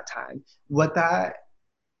along for that time. What that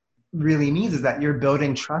really means is that you're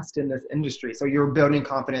building trust in this industry. So you're building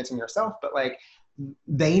confidence in yourself, but like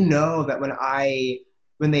they know that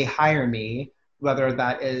when they hire me, whether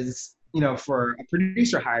that is, for a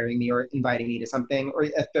producer hiring me or inviting me to something, or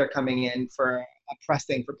if they're coming in for a press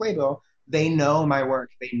thing for Playbill, they know my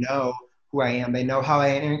work. They know who I am. They know how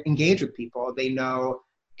I engage with people. They know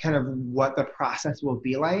kind of what the process will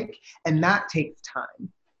be like. And that takes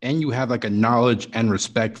time. And you have like a knowledge and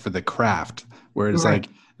respect for the craft, whereas Right.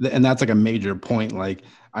 and that's like a major point. Like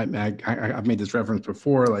I've made this reference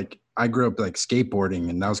before. Like I grew up like skateboarding,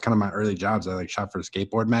 and that was kind of my early jobs. I like shot for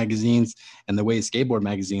skateboard magazines, and the way skateboard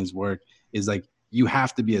magazines work is like you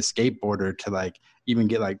have to be a skateboarder to like even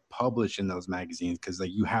get like published in those magazines, because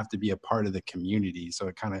like you have to be a part of the community.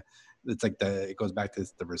 So it's like it goes back to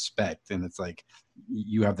the respect, and it's like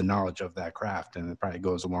you have the knowledge of that craft, and it probably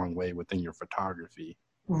goes a long way within your photography.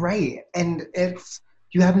 Right. And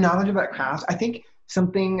you have knowledge of that craft. I think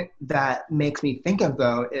something that makes me think of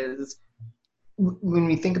though is when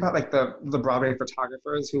we think about like the Broadway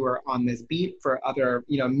photographers who are on this beat for other,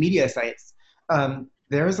 media sites,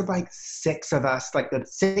 there's like six of us, like the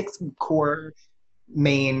six core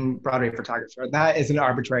main Broadway photographer. That is an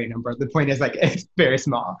arbitrary number. The point is like, it's very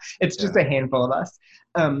small. It's just Yeah. a handful of us.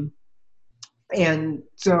 And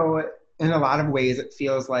so in a lot of ways, it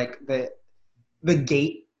feels like the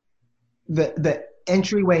gate, the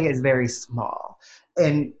entryway is very small.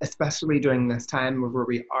 And especially during this time of where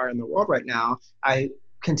we are in the world right now, I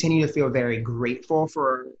continue to feel very grateful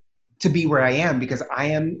to be where I am, because I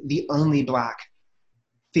am the only Black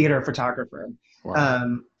theater photographer.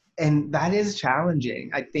 Wow. And that is challenging.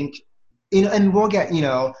 I think, and we'll get,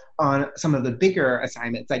 on some of the bigger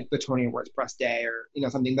assignments, like the Tony Awards press day, or,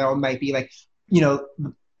 something that might be like,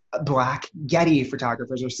 Black Getty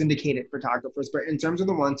photographers or syndicated photographers. But in terms of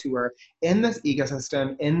the ones who are in this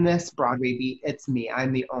ecosystem, in this Broadway beat, it's me.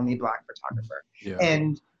 I'm the only Black photographer. Yeah.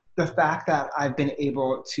 And the fact that I've been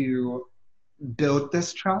able to build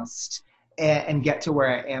this trust and get to where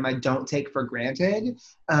I am, I don't take for granted,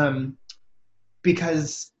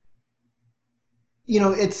 because,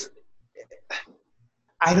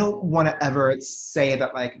 I don't want to ever say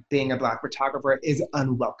that like being a Black photographer is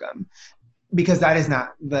unwelcome, because that is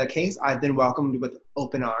not the case. I've been welcomed with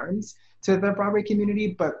open arms to the Broadway community,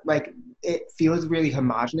 but like it feels really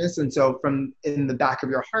homogenous. And so from in the back of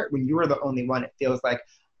your heart, when you are the only one, it feels like,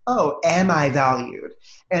 oh, am I valued?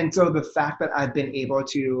 And so the fact that I've been able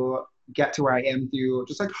to get to where I am through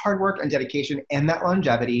just like hard work and dedication and that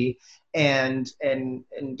longevity and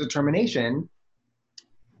determination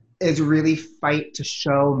is really fight to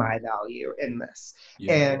show my value in this.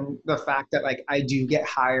 Yeah. And the fact that like I do get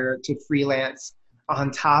hired to freelance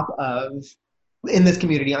on top of, in this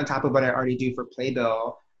community, on top of what I already do for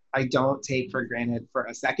Playbill, I don't take for granted for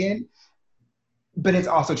a second. But it's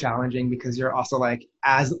also challenging because you're also like,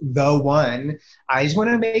 as the one, I just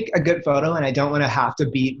want to make a good photo, and I don't want to have to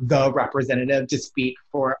be the representative to speak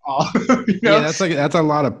for all. Yeah, that's a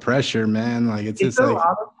lot of pressure, man. Like it's just a like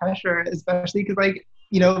lot of pressure, especially because like,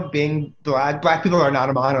 being Black people are not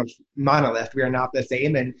a monolith. We are not the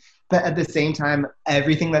same. But at the same time,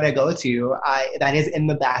 everything that I go to, that is in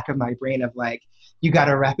the back of my brain of like, you got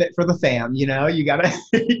to rep it for the fam, you got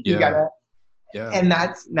to, yeah. And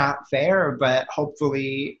that's not fair, but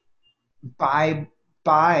hopefully by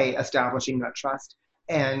establishing that trust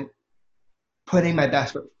and putting my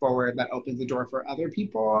best foot forward, that opens the door for other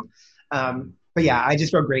people. But yeah, I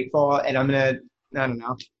just feel grateful, and I'm going to, I don't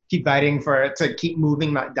know, keep fighting to keep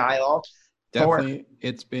moving that dial forward. Definitely.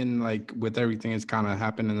 It's been like with everything that's kind of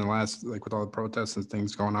happened in the last, like with all the protests and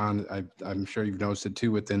things going on, I'm sure you've noticed it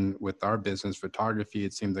too with our business photography.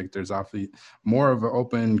 It seems like there's awfully more of an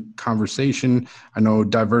open conversation. I know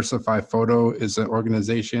Diversify Photo is an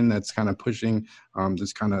organization that's kind of pushing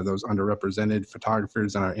this kind of those underrepresented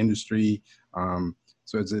photographers in our industry.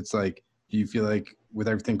 So it's like, do you feel like with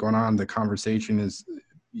everything going on, the conversation is,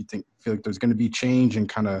 feel like there's going to be change and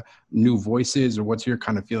kind of new voices, or what's your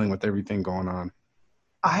kind of feeling with everything going on?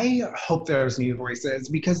 I hope there's new voices,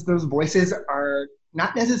 because those voices are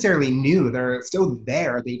not necessarily new. They're still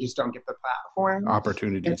there. They just don't get the platform.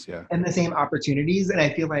 Opportunities, yeah. And the same opportunities. And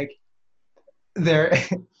I feel like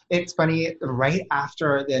It's funny, right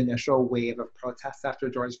after the initial wave of protests after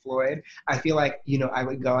George Floyd, I feel like, I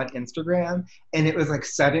would go on Instagram and it was like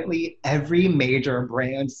suddenly every major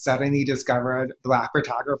brand suddenly discovered Black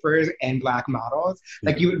photographers and Black models. Yeah.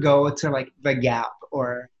 Like you would go to like the Gap,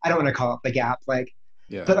 or I don't want to call it the Gap, like,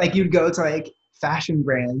 Yeah. but like you'd go to like fashion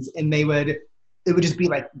brands and it would just be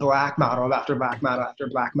like Black model after Black model after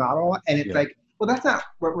Black model. And it's like, well, that's not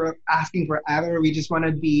what we're asking for either. We just want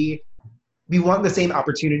to we want the same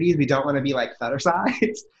opportunities. We don't want to be like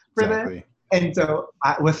fetishized for Exactly. this. And so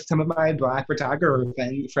with some of my Black photographer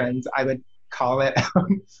friends, I would call it,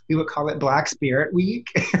 we would call it Black Spirit Week.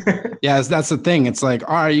 Yeah, that's the thing. It's like,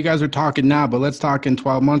 all right, you guys are talking now, but let's talk in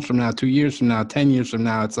 12 months from now, 2 years from now, 10 years from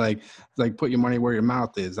now. It's like put your money where your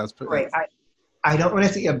mouth is. That's Right. I don't want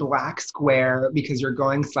to see a Black square because you're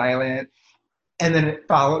going silent. And then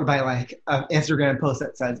followed by like an Instagram post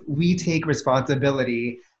that says, we take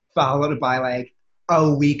responsibility, followed by like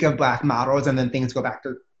a week of Black models, and then things go back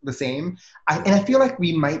to the same. And I feel like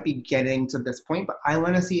we might be getting to this point, but I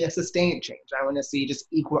want to see a sustained change. I want to see just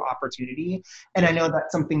equal opportunity. And I know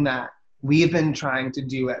that's something that we've been trying to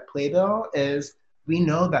do at Playbill is we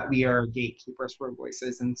know that we are gatekeepers for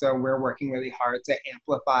voices. And so we're working really hard to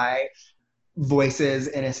amplify voices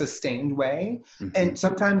in a sustained way. Mm-hmm. And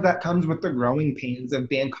sometimes that comes with the growing pains of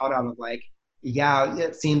being caught out of like, yeah,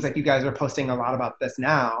 it seems like you guys are posting a lot about this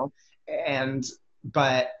now,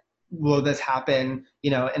 but will this happen,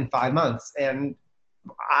 in 5 months? And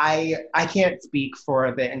I can't speak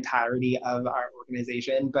for the entirety of our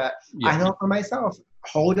organization, but I know for myself,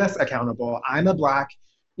 hold us accountable. I'm a Black,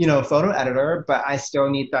 photo editor, but I still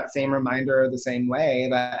need that same reminder the same way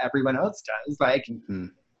that everyone else does. Like,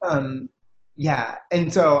 yeah.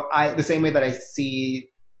 And so the same way that I see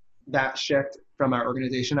that shift from our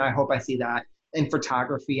organization, I hope I see that in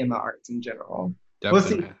photography and the arts in general.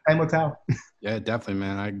 Definitely, we'll see. Time will tell. Yeah, definitely,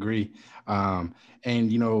 man. I agree. And,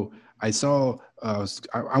 I saw,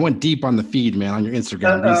 I went deep on the feed, man, on your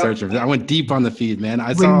Instagram research. I went deep on the feed, man.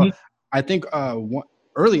 I think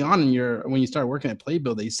early on when you started working at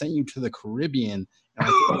Playbill, they sent you to the Caribbean. And I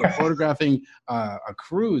think you were photographing a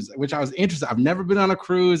cruise, which I was interested. I've never been on a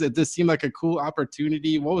cruise. It just seemed like a cool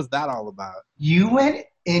opportunity. What was that all about? You went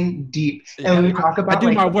in deep. And when we talk about I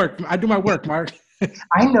do my work, Mark.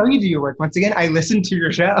 I know you do your work. Once again, I listen to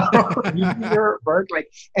your show. You do your work,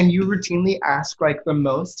 and you routinely ask the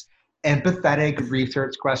most empathetic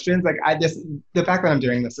research questions. The fact that I'm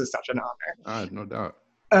doing this is such an honor. No doubt.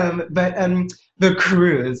 But the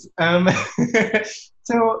cruise.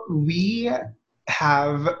 So we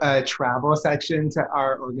have a travel section to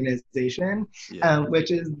our organization,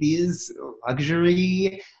 which is these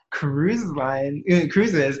luxury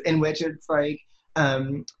cruises in which it's like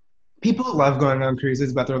people love going on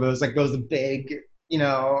cruises, but they're those big,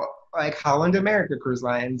 like Holland America cruise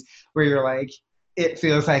lines where you're like, it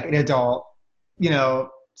feels like an adult,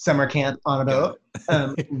 summer camp on a boat.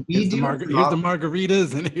 Here's the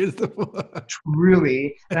margaritas and here's the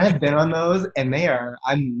truly. And I've been on those, and they are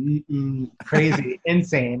crazy,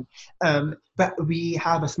 insane. But we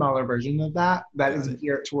have a smaller version of that is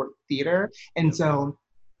geared toward theater, and so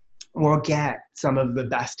we'll get some of the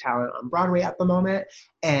best talent on Broadway at the moment,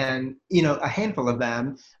 and a handful of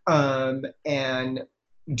them, and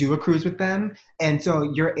do a cruise with them, and so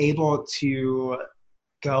you're able to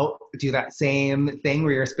go do that same thing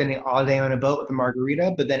where you're spending all day on a boat with a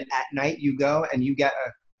margarita, but then at night you go and you get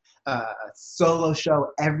a solo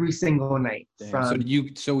show every single night.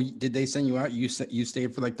 So did they send you out? You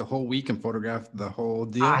stayed for the whole week and photographed the whole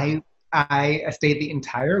deal? I stayed the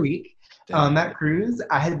entire week on that cruise.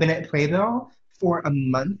 I had been at Playbill for a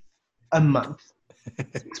month,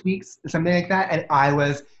 6 weeks, something like that, and I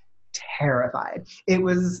was terrified. It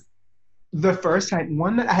was the first time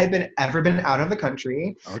that I had ever been out of the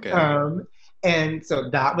country. Okay. And so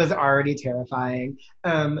that was already terrifying.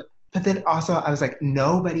 But then also I was like,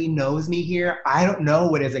 nobody knows me here. I don't know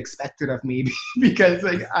what is expected of me because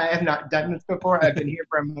I have not done this before. I've been here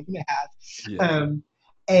for a month and a half. Yeah.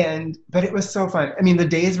 But it was so fun. I mean, the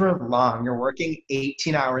days were long. You're working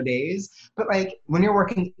 18-hour days, but when you're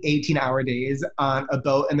working 18-hour days on a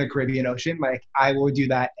boat in the Caribbean Ocean, I will do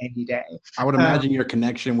that any day. I would imagine your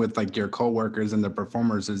connection with your coworkers and the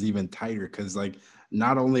performers is even tighter because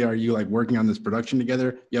not only are you working on this production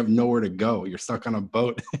together, you have nowhere to go. You're stuck on a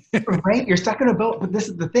boat. Right. You're stuck on a boat. But this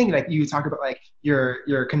is the thing, you talk about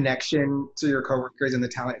your connection to your coworkers and the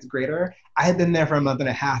talent is greater. I had been there for a month and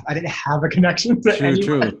a half. I didn't have a connection to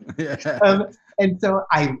anyone. True. Yeah. And so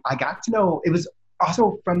I got to know, it was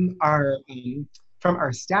also from our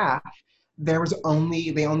staff, they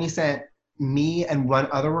only sent me and one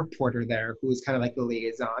other reporter there who was kind of like the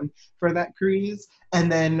liaison for that cruise,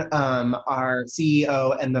 and then our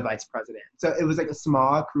CEO and the vice president. So it was like a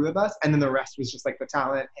small crew of us, and then the rest was just like the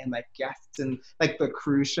talent and like guests and like the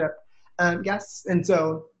cruise ship guests. And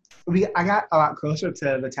so I got a lot closer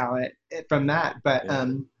to the talent from that. But Yeah.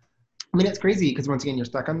 I mean, it's crazy because once again, you're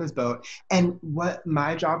stuck on this boat. And what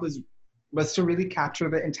my job was to really capture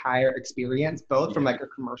the entire experience, both from like a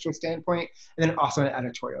commercial standpoint and then also an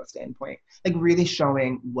editorial standpoint, like really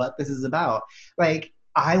showing what this is about. Like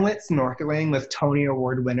I went snorkeling with Tony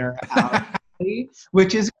Award winner Alex,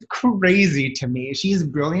 which is crazy to me. She's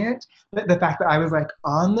brilliant, but the fact that I was like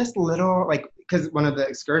on this little like because one of the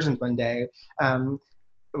excursions one day.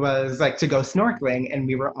 Was like to go snorkeling and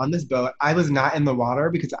we were on this boat. I was not in the water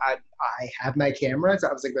because I had my camera, so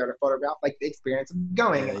I was like there to photograph like the experience of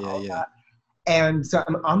going and all of that. And so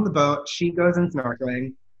I'm on the boat, she goes in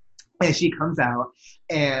snorkeling and she comes out,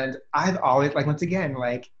 and I've always like once again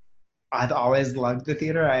like I've always loved the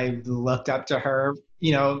theater. I've looked up to her,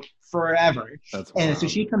 you know, forever. That's and wild. So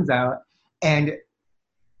she comes out and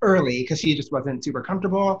early because she just wasn't super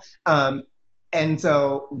comfortable. And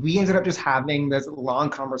so we ended up just having this long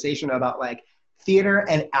conversation about like theater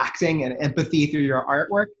and acting and empathy through your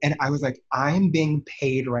artwork. And I was like, I'm being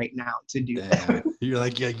paid right now to do that. You're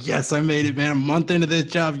like, yeah, yes, I made it, man. A month into this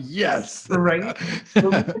job. Yes. Right. But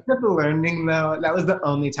we ended up learning though, that was the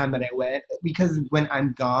only time that I went, because when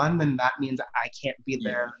I'm gone, then that means I can't be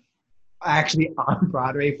there actually on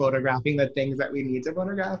Broadway photographing the things that we need to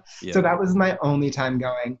photograph. So that was my only time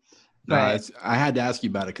going. No, I had to ask you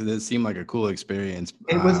about it because it seemed like a cool experience.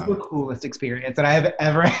 It was the coolest experience that I have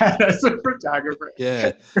ever had as a photographer.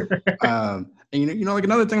 Yeah. And you know, like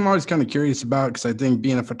another thing I'm always kind of curious about, because I think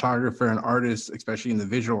being a photographer and artist, especially in the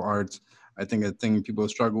visual arts, I think a thing people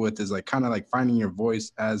struggle with is like kind of like finding your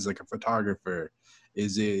voice as like a photographer.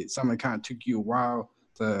 Is it something that kind of took you a while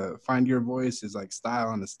to find your voice? Is like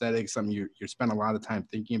style and aesthetic something you spend a lot of time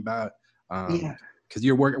thinking about? Because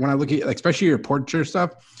you're working, when I look at like, especially your portrait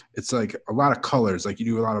stuff, it's like a lot of colors. Like you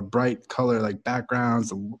do a lot of bright color, like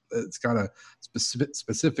backgrounds. It's got a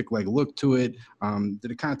specific like look to it.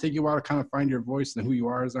 Did it kind of take you a while to kind of find your voice and who you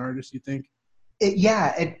are as an artist, you think? It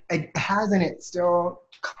has, and it's still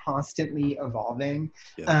constantly evolving.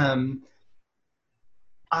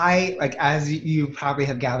 I, like, as you probably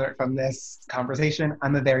have gathered from this conversation,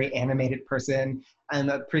 I'm a very animated person. I'm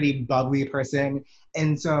a pretty bubbly person.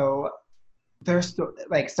 And so there's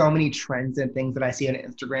so many trends and things that I see on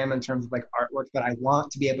Instagram in terms of like artwork that I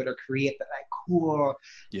want to be able to create that like cool,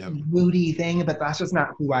 moody thing, but that's just not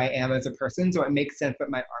who I am as a person. So it makes sense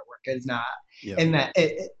that my artwork is not, and that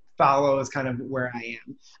it follows kind of where I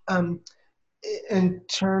am. In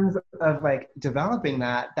terms of like developing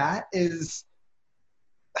that has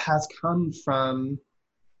come from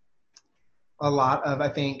a lot of, I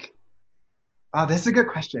think, oh, this is a good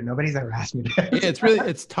question. Nobody's ever asked me that. Yeah,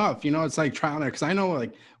 it's tough. You know, it's like trial and error. Because I know,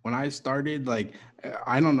 like, when I started, like,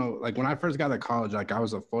 I don't know, like, when I first got to college, like, I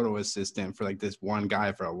was a photo assistant for, like, this one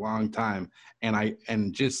guy for a long time.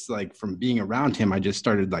 And just, like, from being around him, I just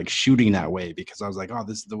started, like, shooting that way because I was like, oh,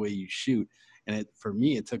 this is the way you shoot. And for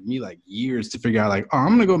me, it took me, like, years to figure out, like, oh, I'm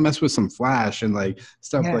going to go mess with some flash and, like,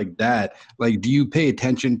 stuff like that. Like, do you pay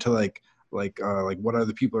attention to, like what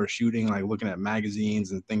other people are shooting, like, looking at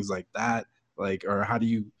magazines and things like that? Like, or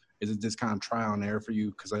is it just kind of trial and error for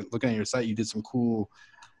you? Because looking at your site, you did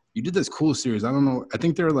this cool series. I don't know. I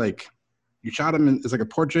think they're like, you shot them it's like a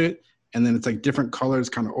portrait, and then it's like different colors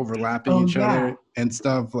kind of overlapping each other and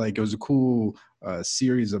stuff. Like, it was a cool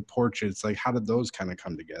series of portraits. Like, how did those kind of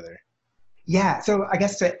come together? Yeah. So I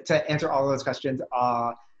guess to answer all of those questions,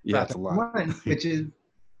 it's a lot. One, which is,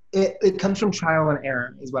 it comes from trial and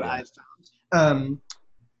error is what I've found.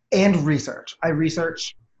 And research. I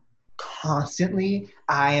research constantly.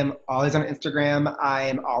 I am always on Instagram. I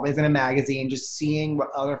am always in a magazine, just seeing what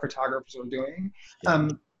other photographers are doing.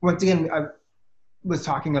 Once again, I was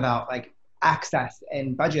talking about like access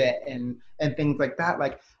and budget and things like that.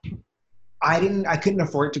 Like I couldn't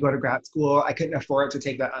afford to go to grad school. I couldn't afford to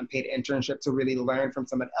take that unpaid internship to really learn from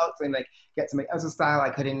someone else and like get somebody else's style. I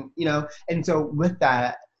couldn't, and so with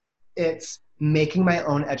that, it's making my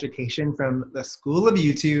own education from the school of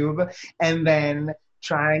YouTube, and then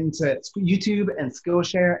trying to YouTube and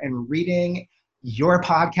Skillshare and reading your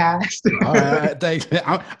podcast. All right, thanks.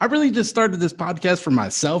 I really just started this podcast for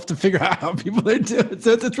myself to figure out how people are doing.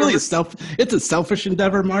 So it's really a selfish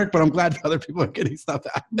endeavor, Mark, but I'm glad other people are getting stuff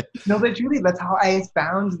out. No, but truly, that's how I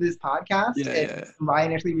found this podcast. Why I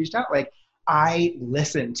initially reached out. Like, I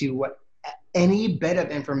listen to any bit of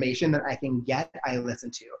information that I can get, I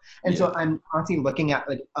listen to. And so I'm constantly looking at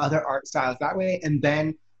like other art styles that way. And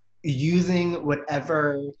then using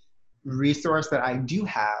whatever resource that I do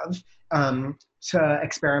have to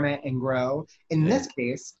experiment and grow. In Yeah. this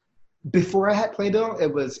case, before I had Playbill,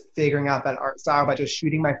 it was figuring out that art style by just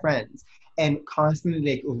shooting my friends and constantly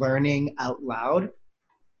like learning out loud.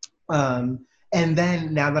 And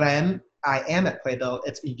then now that I am at Playbill,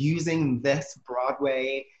 it's using this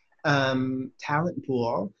Broadway talent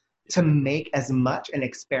pool to make as much and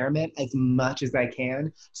experiment as much as I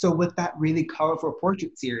can. So with that really colorful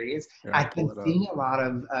portrait series, Here, I'll I've pull been it up. seeing a lot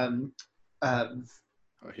of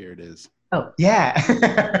Oh, here it is. oh yeah.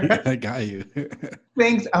 I got you.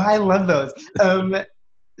 Thanks. Oh, I love those. So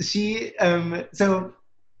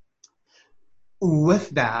with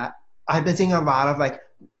that, I've been seeing a lot of like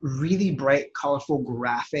really bright, colorful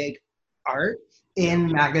graphic art Yep.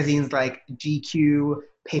 in magazines like GQ.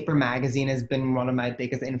 Paper Magazine has been one of my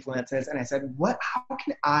biggest influences. And I said, how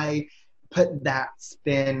can I put that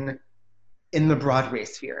spin in the Broadway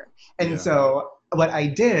sphere? And Yeah. so what I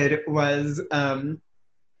did was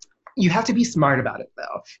you have to be smart about it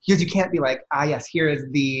though, because you can't be like, yes, here is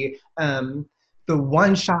the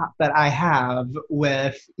one shot that I have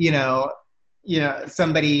with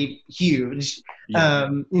somebody huge, Yeah.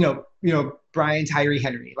 Brian Tyree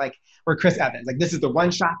Henry, like, or Chris Evans, like this is the one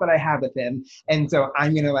shot that I have with him, and so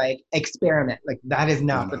I'm gonna like experiment. Like that is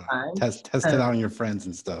No, not no, the no. time. Test it Um, out on your friends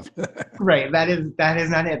and stuff. Right, that is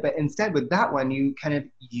not it. But instead, with that one, you kind of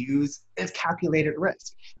use it's calculated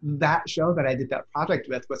risk. That show that I did that project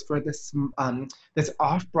with was for this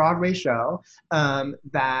off Broadway show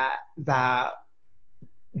that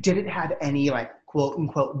didn't have any like quote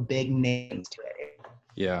unquote big names to it.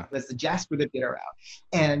 Yeah. Was just for the theater route.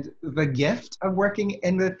 And the gift of working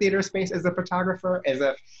in the theater space as a photographer is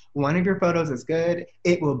if one of your photos is good,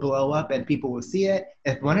 it will blow up and people will see it.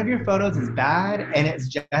 If one of your photos is bad and it's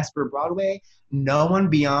just for Broadway, no one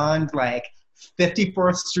beyond like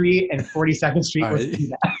 54th Street and 42nd Street All will right.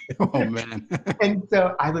 see Oh that. man. And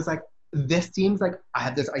so I was like, this seems like I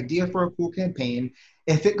have this idea for a cool campaign.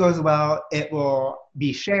 If it goes well, it will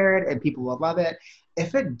be shared and people will love it.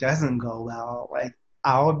 If it doesn't go well, like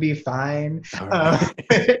I'll be fine. All right.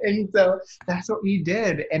 And so that's what we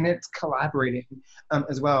did. And it's collaborating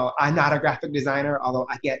as well. I'm not a graphic designer, although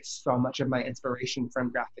I get so much of my inspiration from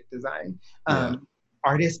graphic design. Yeah.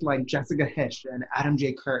 Artists like Jessica Hish and Adam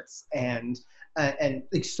J. Kurtz and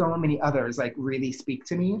like so many others like really speak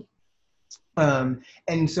to me.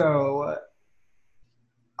 And so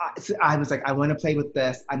I was like, I want to play with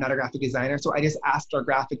this. I'm not a graphic designer. So I just asked our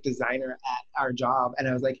graphic designer at our job, and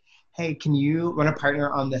I was like, hey, can you want to partner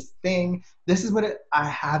on this thing? This is what I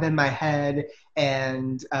have in my head.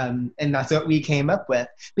 And that's what we came up with.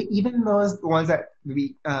 But even those ones that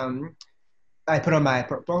I put on my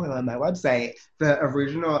portfolio on my website, the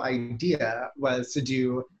original idea was to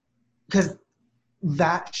do, because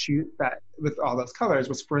that shoot that with all those colors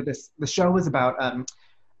was for this, the show was about a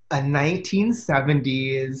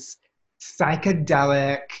 1970s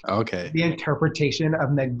psychedelic Okay. the interpretation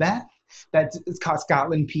of Macbeth. It's called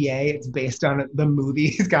Scotland, PA. It's based on the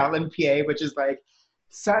movie Scotland, PA, which is like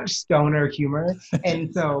such stoner humor.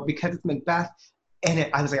 And so because it's Macbeth,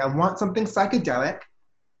 I was like, I want something psychedelic,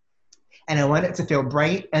 and I want it to feel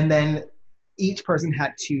bright. And then each person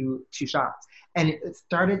had two shots, and it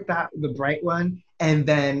started that the bright one, and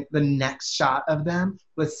then the next shot of them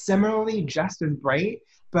was similarly just as bright,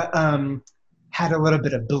 but had a little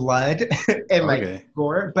bit of blood and like Okay.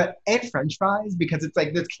 gore, but and French fries because it's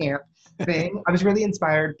like this camp thing. I was really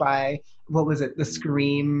inspired by what was it, the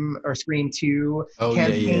Scream or Scream 2 Oh yeah,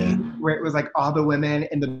 yeah. campaign, where it was like all the women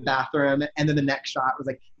in the bathroom, and then the next shot was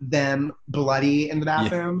like them bloody in the Yeah.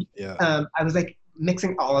 bathroom. Yeah. I was like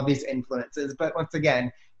mixing all of these influences, but once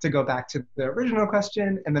again, to go back to the original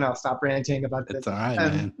question, and then I'll stop ranting about this. It's all right,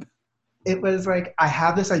 Um, man. it was like I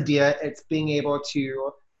have this idea. It's being able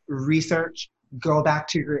to research, go back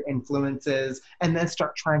to your influences, and then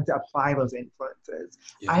start trying to apply those influences.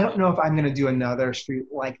 I Yeah. don't know if I'm going to do another shoot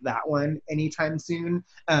like that one anytime soon,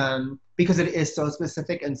 because it is so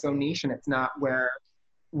specific and so niche, and it's not where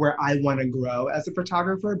I want to grow as a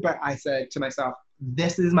photographer. But I said to myself,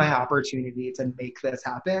 this is my opportunity to make this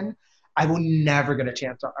happen. I will never get a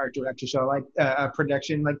chance to art direct a show like a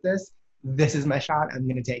production like this. This is my shot. I'm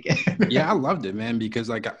going to take Yeah, it. I loved it, man, because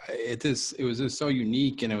like it was just so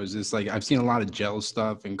unique, and it was just like I've seen a lot of gel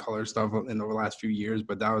stuff and color stuff in the last few years,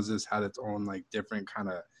 but that was just had its own like different kind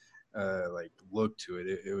of like look to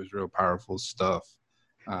it. It was real powerful stuff.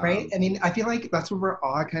 Right? Um, I mean, I feel like that's what we're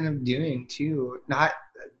all kind of doing too, not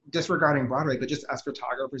disregarding Broadway, but just as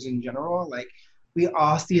photographers in general. Like, we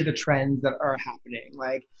all see the trends that are happening.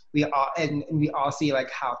 Like and we all see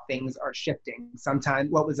like how things are shifting.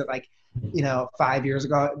 Sometimes, what was it like, 5 years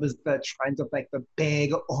ago, it was the trend of like the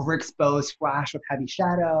big overexposed flash with heavy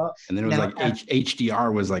shadow. And then it was Now, like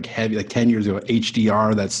HDR was like heavy, like 10 years ago,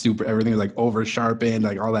 HDR, that's super, everything was like over sharpened,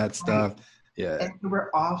 like all that right. stuff. Yeah. And we're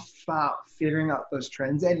all about figuring out those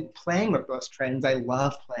trends and playing with those trends. I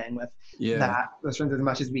love playing with Yeah. those trends as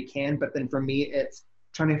much as we can. But then for me, it's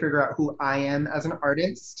trying to figure out who I am as an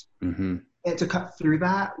artist, Mm-hmm. and to cut through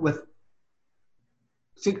that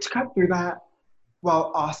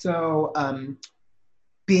while also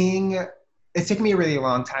being it's taken me a really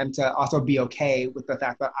long time to also be okay with the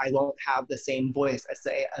fact that I won't have the same voice as,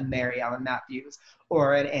 say, a Mary Ellen Matthews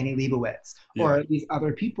or an Annie Leibovitz or these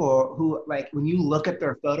other people who, like, when you look at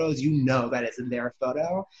their photos, you know that it's their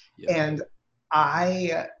photo. Yeah. And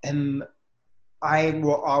I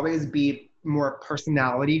will always be more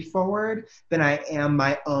personality forward than I am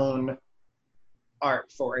my own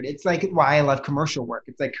art forward. It's like why I love commercial work.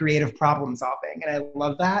 It's like creative problem solving, and I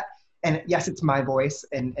love that. And yes, it's my voice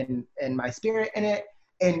and my spirit in it,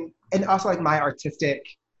 and also like my artistic,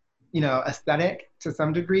 aesthetic to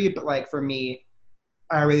some degree. But like for me,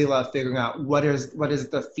 I really love figuring out what is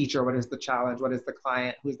the feature, what is the challenge, what is the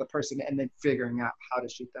client, who's the person, and then figuring out how to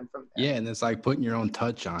shoot them from there. Yeah, and it's like putting your own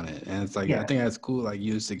touch on it. And it's like, I think that's cool. Like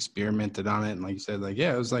you just experimented on it. And like you said, like,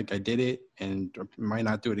 yeah, it was like, I did it and might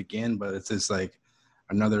not do it again, but it's just like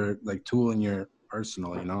another like tool in your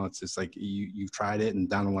arsenal, it's just like you've tried it, and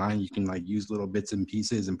down the line you can like use little bits and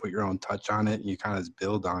pieces and put your own touch on it, and you kind of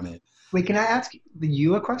build on it. Wait, can I ask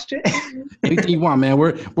you a question? Anything you want, man.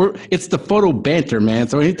 We're it's the photo banter, man.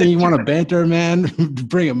 So anything you want to banter, man,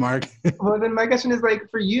 bring it, Mark. Well, then my question is like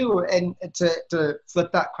for you, and to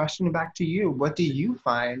flip that question back to you, what do you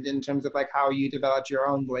find in terms of like how you developed your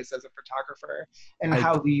own voice as a photographer, and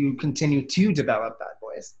how do you continue to develop that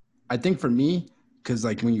voice? I think for me, because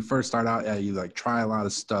like when you first start out, you like try a lot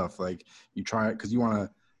of stuff. Like you try it because you want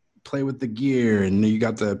to play with the gear, and you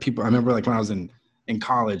got the people. I remember like when I was in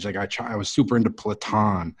college, like I was super into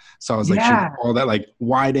Platon, so I was like shooting all that like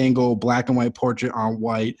wide angle black and white portrait on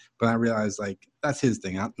white. But I realized like that's his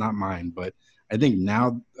thing, not mine. But I think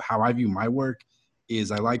now how I view my work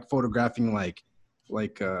is I like photographing like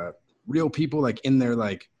real people like in their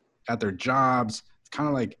like at their jobs. It's kind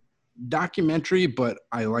of like documentary, but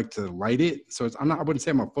I like to light it. So I wouldn't say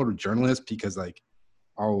I'm a photojournalist, because like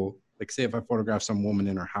I'll like say if I photograph some woman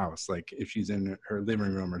in her house, like if she's in her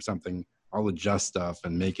living room or something, I'll adjust stuff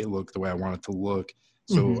and make it look the way I want it to look.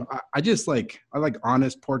 So I just like, I like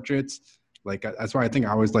honest portraits. Like that's why I think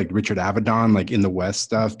I always like Richard Avedon, like in the West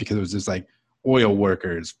stuff, because it was just like oil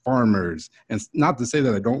workers, farmers. And not to say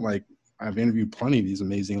that I've interviewed plenty of these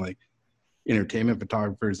amazing like entertainment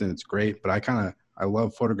photographers, and it's great, but I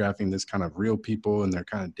love photographing this kind of real people and their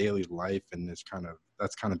kind of daily life. And that's kind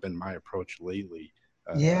of been my approach lately.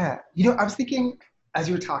 I was thinking as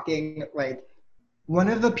you were talking, like one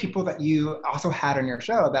of the people that you also had on your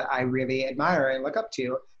show that I really admire and look up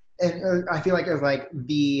to, and I feel like is like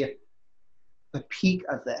the peak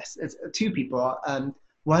of this. It's two people.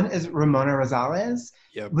 One is Ramona Rosales.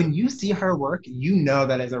 Yep. When you see her work, you know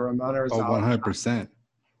that is a Ramona Rosales. Oh, 100%.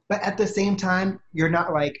 But at the same time, you're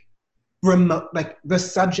not like like the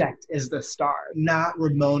subject is the star, not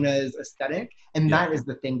Ramona's aesthetic, and that is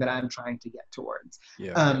the thing that I'm trying to get towards.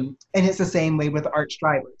 And it's the same way with Art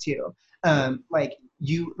Streiber too. Like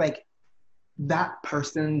you, like that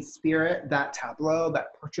person's spirit, that tableau,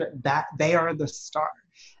 that portrait, that they are the star.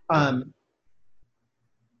 And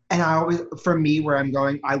I always, for me, where I'm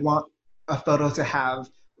going, I want a photo to have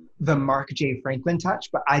the Marc J. Franklin touch,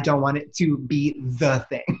 but I don't want it to be the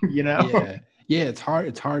thing, Yeah, it's hard.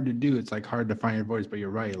 It's hard to do. It's like hard to find your voice, but you're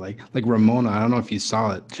right. Like Ramona, I don't know if you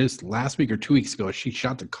saw it just last week or 2 weeks ago. She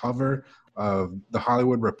shot the cover of the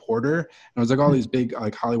Hollywood Reporter, and it was like all these big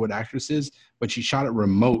like Hollywood actresses, but she shot it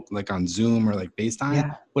remote, like on Zoom or like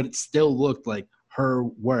FaceTime, but it still looked like her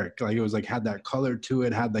work. Like it was like had that color to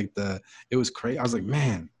it, had like it was crazy. I was like,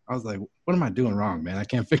 man, what am I doing wrong, man? I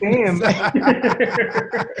can't figure this out.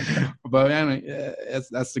 But man,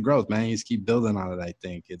 that's the growth, man. You just keep building on it. I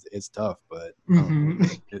think it's tough, but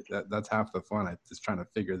that's half the fun. I just trying to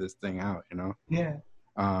figure this thing out, Yeah.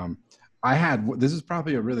 This is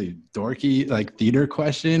probably a really dorky like theater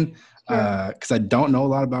question, because I don't know a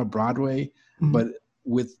lot about Broadway, but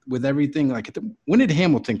with everything, like when did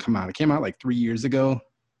Hamilton come out? It came out like 3 years ago.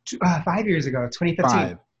 5 years ago, 2015.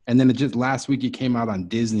 5. And then it just last week it came out on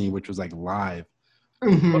Disney, which was like live.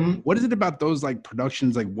 What is it about those like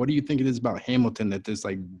productions? Like, what do you think it is about Hamilton that just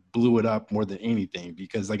like blew it up more than anything?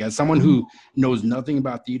 Because like as someone who knows nothing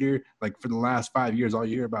about theater, like for the last 5 years, all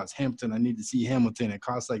you hear about is Hamilton. I need to see Hamilton. It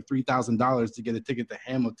costs like $3,000 to get a ticket to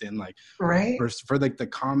Hamilton. Like, Right? for like the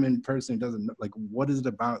common person who doesn't know, like, what is it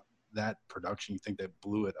about that production you think that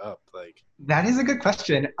blew it up? Like, That is a good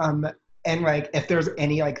question. And like, if there's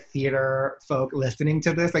any like theater folk listening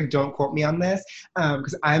to this, like, don't quote me on this,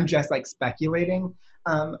 because I'm just like speculating.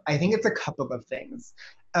 I think it's a couple of things.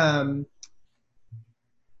 Um,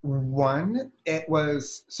 One, it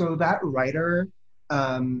was so that writer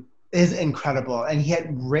is incredible, and he had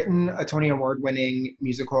written a Tony Award-winning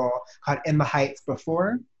musical called In the Heights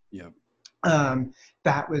before. yeah, um,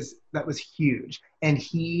 that was huge, and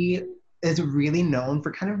he is really known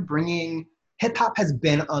for kind of bringing hip hop has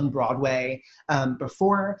been on Broadway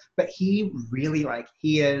before, but he really like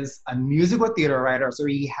he is a musical theater writer, so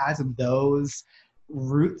he has those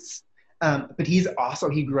roots. But he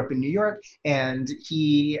grew up in New York, and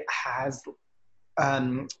he has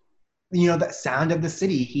um, that sound of the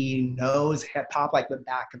city. He knows hip hop like the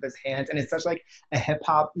back of his hands, and it's such like a hip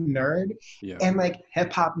hop nerd. yeah, And like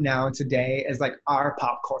hip hop now today is like our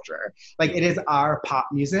pop culture, like it is our pop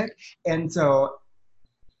music. And so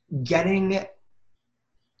getting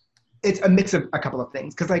it's a mix of a couple of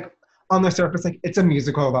things, because like on the surface, like it's a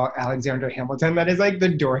musical about Alexander Hamilton that is like the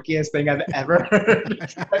dorkiest thing I've ever heard.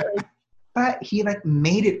 But he like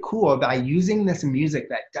made it cool by using this music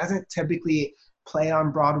that doesn't typically play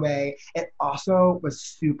on Broadway. It also was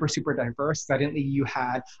super, super diverse. Suddenly you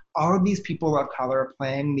had all of these people of color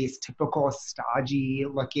playing these typical stodgy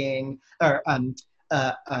looking or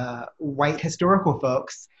white historical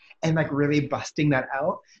folks, and like really busting that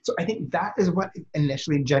out. So I think that is what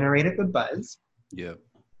initially generated the buzz. yeah,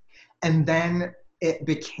 And then it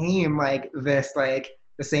became like this, like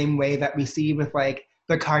the same way that we see with like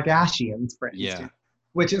the Kardashians, for yeah. instance,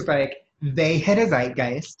 which is like they hit a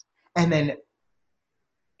zeitgeist, and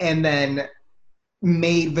then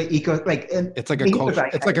made the eco like It's like a culture.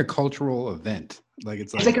 It's like a cultural event. Like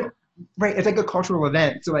it's like a right. It's like a cultural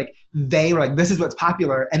event. So like they were like, this is what's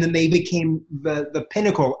popular, and then they became the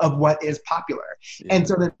pinnacle of what is popular. yeah. And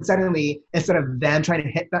so then suddenly, instead of them trying to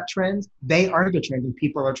hit that trend, they are the trend, and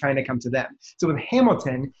people are trying to come to them. So with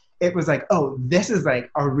Hamilton, it was like, oh, this is like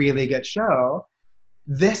a really good show.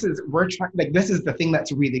 This is this is the thing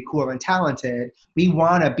that's really cool and talented. We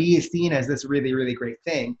want to be seen as this really, really great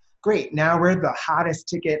thing. Great, now we're the hottest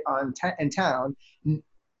ticket in town.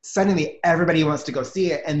 Suddenly everybody wants to go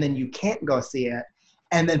see it, and then you can't go see it,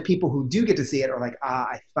 and then people who do get to see it are like,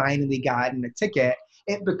 I finally gotten a ticket.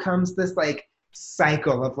 It becomes this like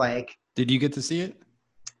cycle of like, Did you get to see it?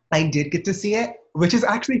 I did get to see it, which is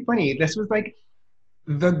actually funny. This was like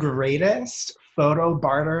the greatest photo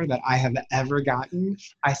barter that I have ever gotten.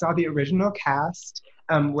 I saw the original cast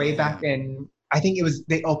way back in, I think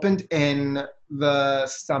they opened in the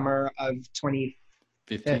summer of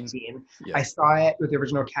 2015. Yeah. I saw it with the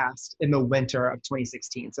original cast in the winter of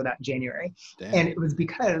 2016, so that January. Damn. And it was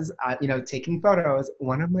because, taking photos,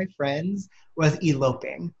 one of my friends was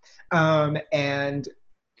eloping. And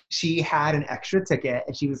she had an extra ticket,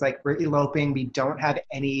 and she was like, we're eloping. We don't have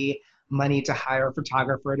any money to hire a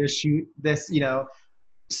photographer to shoot this,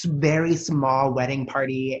 very small wedding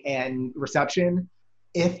party and reception.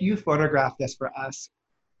 If you photograph this for us,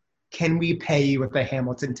 can we pay you with a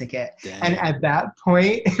Hamilton ticket? Damn. And at that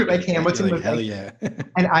point, like Hamilton was hell like, yeah.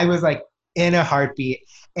 and I was like in a heartbeat.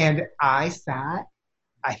 And I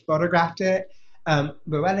photographed it. The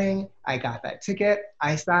wedding, I got that ticket.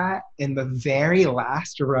 I sat in the very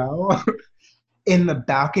last row in the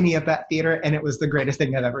balcony of that theater, and it was the greatest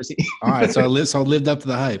thing I've ever seen. All right, so it lived up to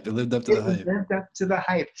the hype. It lived up to the hype. It lived up to the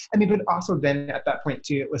hype. I mean, but also then at that point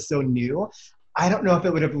too, it was so new. I don't know if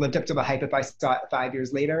it would have lived up to the hype if I saw it 5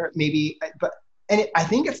 years later, maybe. But I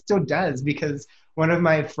think it still does, because one of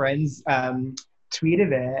my friends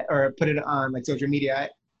tweeted it or put it on like social media.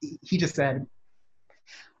 He just said,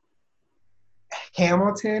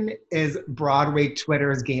 Hamilton is Broadway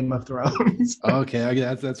Twitter's Game of Thrones. Okay,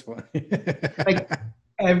 that's funny. Like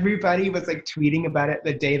everybody was like tweeting about it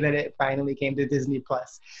the day that it finally came to Disney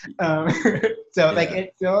Plus. Like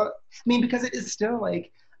it's still, I mean, because it is still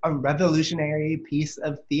like a revolutionary piece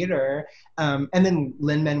of theater. And then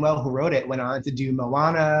Lin-Manuel, who wrote it, went on to do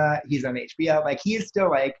Moana. He's on HBO. Like he is still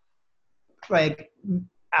like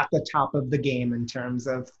at the top of the game in terms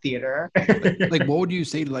of theater. Like what would you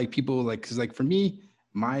say to like people, like, because like for me,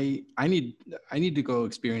 I need to go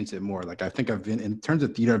experience it more. Like I think I've been, in terms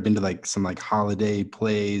of theater, I've been to like some like holiday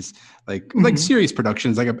plays, like like serious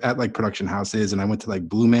productions, like at like production houses, and I went to like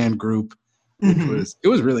Blue Man Group, which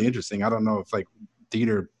was really interesting. I don't know if like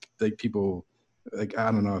theater, like people, like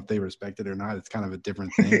I don't know if they respect it or not. It's kind of a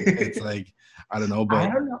different thing. It's like I don't know, I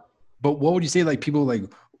don't know. but what would you say, like people like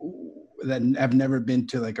that have never been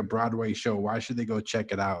to like a Broadway show, why should they go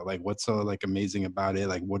check it out? Like what's so like amazing about it?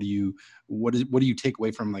 Like what do you take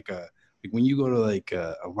away from like when you go to like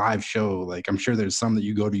a live show? Like I'm sure there's some that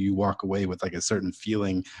you go to, you walk away with like a certain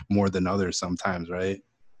feeling more than others sometimes, right?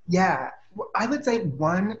 Yeah, I would say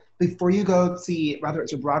one, before you go see, whether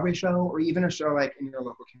it's a Broadway show or even a show like in your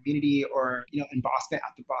local community or, in Boston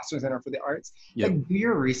at the Boston Center for the Arts, Yep. like do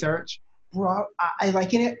your research. I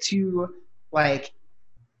liken it to like,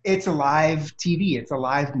 it's a live TV, it's a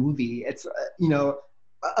live movie. It's,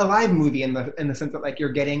 a live movie in the sense that like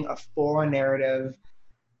you're getting a full narrative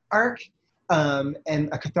arc and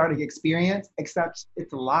a cathartic experience, except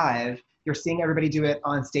it's live. You're seeing everybody do it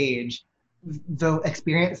on stage. The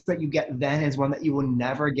experience that you get then is one that you will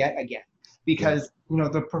never get again because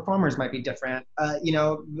the performers might be different.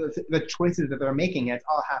 The choices that they're making, it's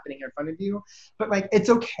all happening in front of you. But like, it's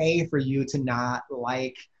okay for you to not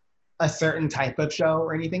like a certain type of show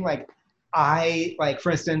or anything. Like,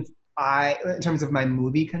 for instance, in terms of my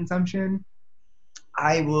movie consumption,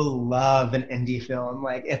 I will love an indie film.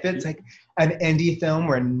 Like if it's like an indie film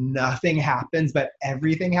where nothing happens but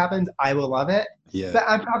everything happens, I will love it. Yeah. But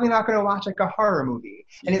I'm probably not going to watch like a horror movie.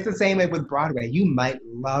 And it's the same way with Broadway. You might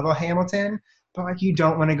love a Hamilton, but like you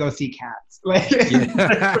don't want to go see Cats. Like,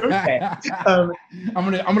 okay. I'm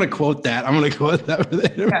gonna quote that. I'm gonna quote that.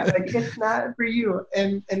 Yeah, like it's not for you.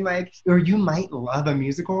 And like, or you might love a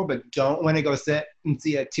musical, but don't want to go sit and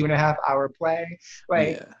see a 2.5 hour play.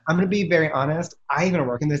 Like, I'm gonna be very honest. I even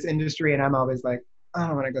work in this industry, and I'm always like, I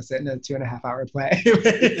don't want to go sit in a 2.5 hour play. Like,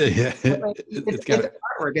 it's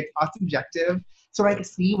artwork. It's all subjective. So like,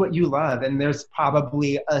 see what you love, and there's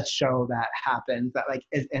probably a show that happens that like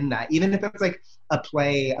is in that. Even if it's like a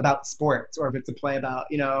play about sports, or if it's a play about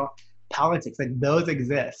politics, like those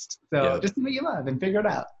exist. So just see what you love and figure it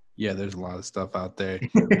out. Yeah, there's a lot of stuff out there.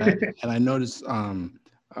 And I noticed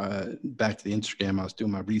back to the Instagram, I was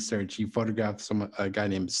doing my research. You photographed a guy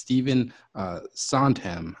named Stephen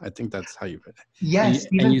Sondheim. I think that's how you put it. Yes,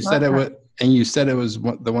 and you said it was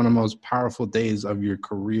one of the most powerful days of your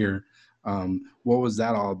career. What was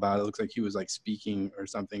that all about? It looks like he was like speaking or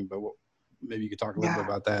something, but maybe you could talk a little bit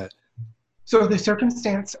about that. So the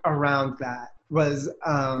circumstance around that was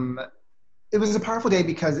it was a powerful day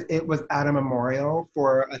because it was at a memorial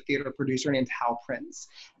for a theater producer named Hal Prince.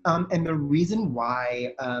 And the reason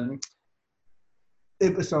why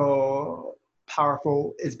it was so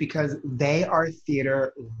powerful is because they are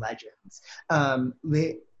theater legends. Hal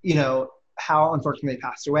unfortunately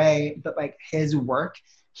passed away, but like his work,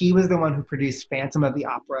 he was the one who produced Phantom of the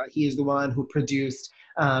Opera. He is the one who produced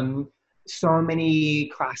so many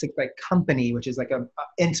classics like Company, which is like a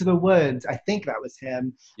Into the Woods. I think that was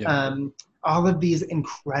him. Yeah. All of these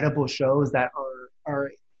incredible shows that are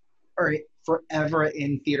forever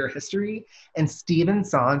in theater history. And Stephen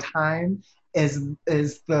Sondheim is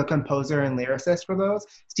the composer and lyricist for those.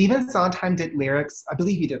 Stephen Sondheim did lyrics. I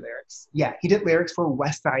believe he did lyrics. Yeah, he did lyrics for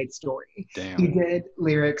West Side Story. Damn. He did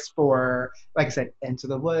lyrics for, like I said, Into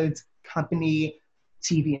the Woods, Company,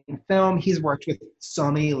 TV and film. He's worked with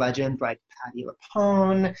so many legends like Patti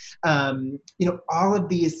LuPone, all of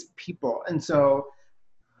these people. And so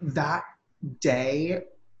that day,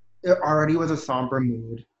 it already was a somber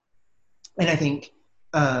mood. And I think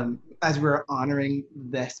as we're honoring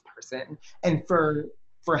this person, and for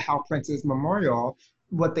Hal Prince's memorial,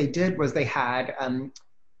 what they did was they had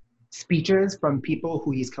speeches from people who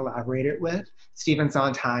he's collaborated with. Stephen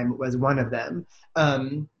Sondheim was one of them.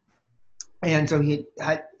 And so he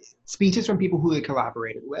had speeches from people who he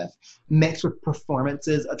collaborated with, mixed with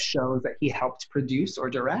performances of shows that he helped produce or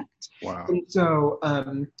direct. Wow. And so,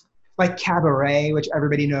 like Cabaret, which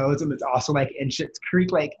everybody knows, and it's also like in Schitt's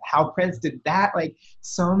Creek, like Hal Prince did that, like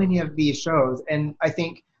so many of these shows. And I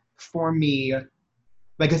think for me,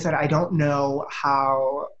 like I said, I don't know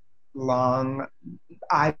how long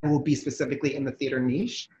I will be specifically in the theater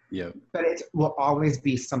niche. Yeah. But it will always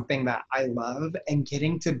be something that I love, and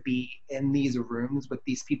getting to be in these rooms with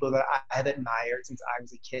these people that I have admired since I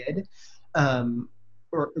was a kid,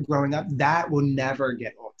 or growing up, that will never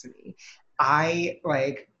get old to me.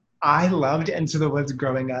 I loved Into the Woods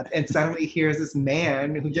growing up, and suddenly here's this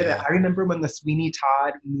man who did it. I remember when the Sweeney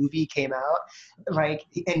Todd movie came out,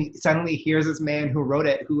 and suddenly here's this man who wrote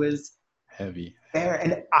it, who was heavy there,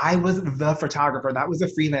 and I was the photographer. That was a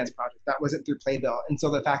freelance project. That wasn't through Playbill. And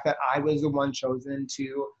so the fact that I was the one chosen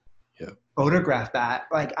to photograph that,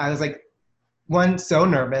 like I was like, one, so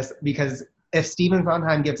nervous, because if Stephen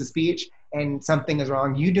Sondheim gives a speech, and something is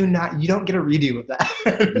wrong, you don't get a redo of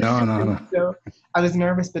that. No, no, And no. so I was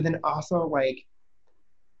nervous, but then also like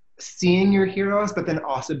seeing your heroes, but then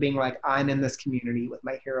also being like, I'm in this community with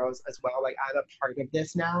my heroes as well. Like I'm a part of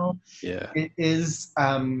this now. Yeah. It is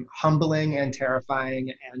humbling and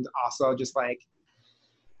terrifying, and also just like,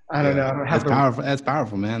 I don't Yeah. know, I don't have That's the, powerful. That's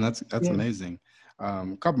powerful, man. That's yeah, amazing. A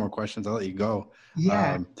couple more questions. I'll let you go.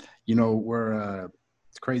 yeah. Um, we're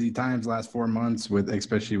it's crazy times last 4 months with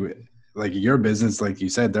especially with like your business, like you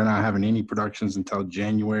said, they're not having any productions until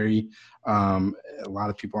January. A lot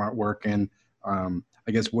of people aren't working.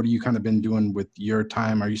 I guess what have you kind of been doing with your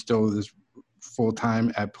time? Are you still this full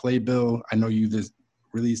time at Playbill? I know you just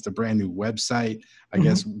released a brand new website. I Mhm.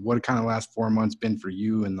 guess what kind of last 4 months been for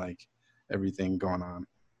you and like everything going on?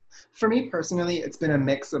 For me personally, it's been a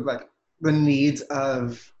mix of like the needs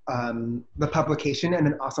of the publication and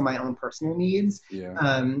then also my own personal needs. Yeah.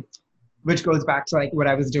 Um, which goes back to like what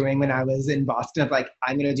I was doing when I was in Boston of like,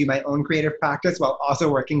 I'm going to do my own creative practice while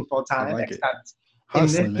also working full I time, like it. except in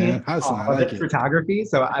this Hustling, case, man. Hustling. all I of like it's it. photography.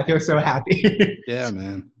 So I feel so happy. Yeah,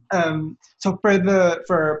 man. So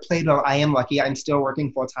for Playbill, I am lucky. I'm still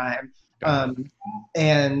working full time. Got it. Um,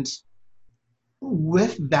 and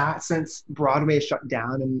with that, since Broadway is shut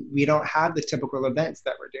down and we don't have the typical events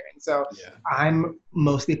that we're doing, so Yeah. I'm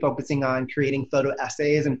mostly focusing on creating photo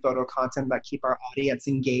essays and photo content that keep our audience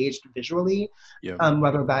engaged visually, Yep.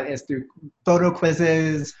 whether that is through photo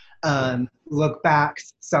quizzes, Yep. look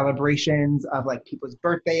backs, celebrations of like people's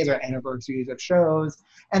birthdays or anniversaries of shows,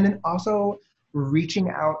 and then also reaching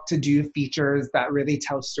out to do features that really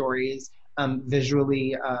tell stories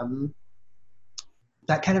visually.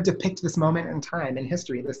 That kind of depict this moment in time in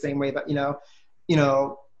history, the same way that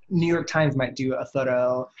New York Times might do a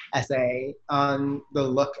photo essay on the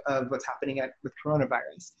look of what's happening with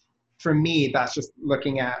coronavirus. For me, that's just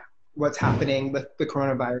looking at what's happening with the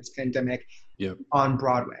coronavirus pandemic Yep. on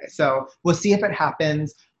Broadway. So we'll see if it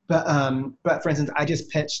happens. But for instance, I just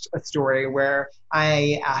pitched a story where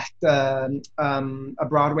I asked a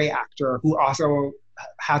Broadway actor who also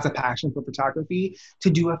has a passion for photography to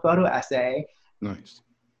do a photo essay Nice.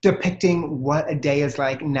 depicting what a day is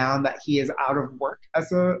like now that he is out of work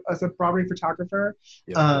as a Broadway photographer,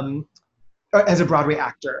 Yep. or as a Broadway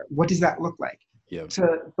actor. What does that look like? Yep.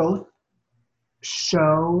 To both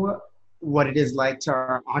show what it is like to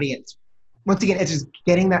our audience. Once again, it's just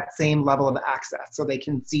getting that same level of access so they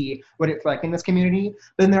can see what it's like in this community.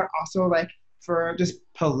 But then there are also like, for just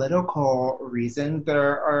political reasons,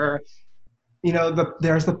 there are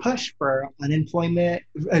there's the push for unemployment,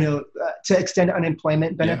 to extend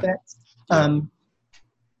unemployment Yeah. benefits. Yep.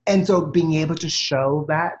 And so being able to show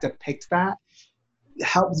that, depict that,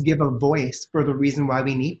 helps give a voice for the reason why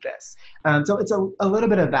we need this. So it's a little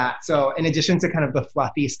bit of that. So in addition to kind of the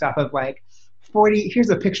fluffy stuff of like here's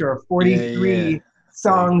a picture of Yeah. Yeah. 43 Like,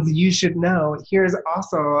 songs you should know. Here's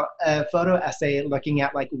also a photo essay looking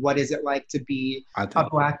at like, what is it like to be I a think.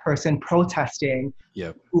 Black person protesting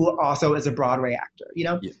Yep. who also is a Broadway actor,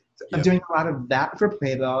 Yep. So I'm Yep. doing a lot of that for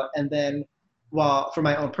Playbill. And then while for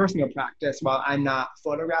my own personal practice, while I'm not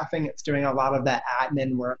photographing, it's doing a lot of that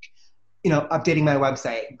admin work, updating my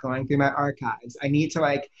website, going through my archives. I need to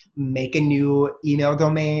like make a new email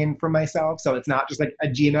domain for myself. So it's not just like a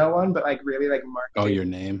Gmail one, but like really like Marc Oh, J, your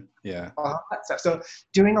name. Yeah. all that stuff. So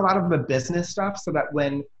doing a lot of the business stuff so that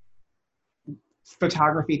when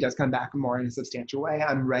photography does come back more in a substantial way,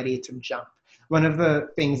 I'm ready to jump. One of the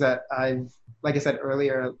things that like I said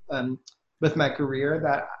earlier, with my career,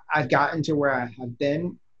 that I've gotten to where I have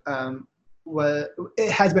been, was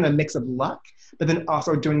it has been a mix of luck, but then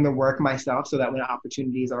also doing the work myself so that when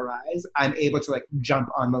opportunities arise, I'm able to like jump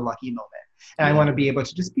on the lucky moment. And I Yeah. want to be able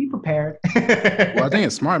to just be prepared. Well, I think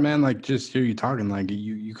it's smart, man. Like, just hear you talking, like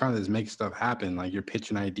you kind of just make stuff happen. Like, you're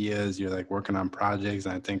pitching ideas, you're like working on projects.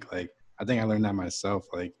 And I think I learned that myself.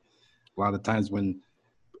 Like, a lot of times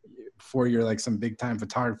before you're like some big time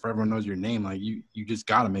photographer, everyone knows your name. Like, you just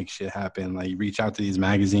got to make shit happen. Like, you reach out to these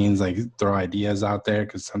magazines, like throw ideas out there,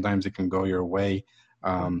 because sometimes it can go your way.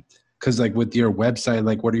 Because like with your website,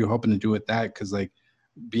 like, what are you hoping to do with that? Because like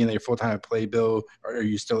being a full-time at Playbill, are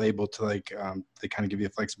you still able to like they kind of give you a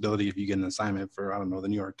flexibility if you get an assignment for, I don't know, the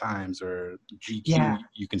New York Times or Yeah. GQ,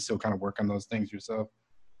 you can still kind of work on those things yourself?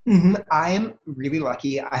 I am really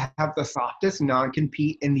lucky. I have the softest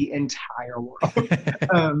non-compete in the entire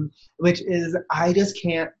world, which is I just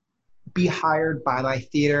can't be hired by my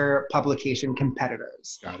theater publication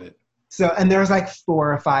competitors. Got it. So, and there's like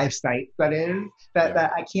 4 or 5 sites that Yeah.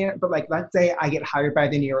 I can't, but like, let's say I get hired by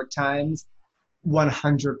the New York Times,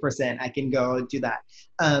 100% I can go do that.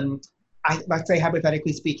 Let's say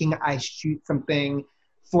hypothetically speaking, I shoot something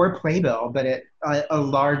for Playbill, but a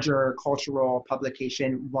larger cultural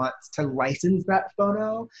publication wants to license that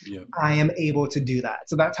photo, Yep. I am able to do that.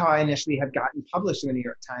 So that's how I initially have gotten published in the New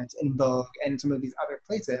York Times, in Vogue, and some of these other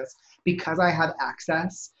places, because I have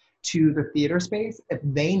access to the theater space. If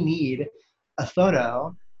they need a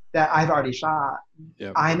photo that I've already shot,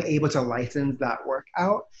 Yep. I'm able to license that work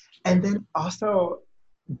out. And then also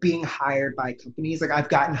being hired by companies. Like I've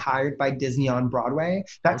gotten hired by Disney on Broadway.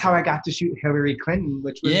 That's how I got to shoot Hillary Clinton,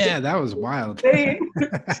 which was that was wild.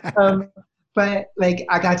 But like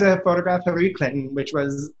I got to photograph Hillary Clinton, which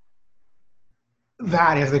was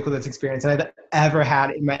that is the coolest experience I've ever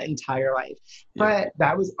had in my entire life. But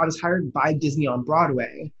I was hired by Disney on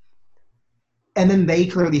Broadway. And then they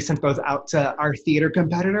clearly sent those out to our theater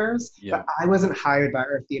competitors. But I wasn't hired by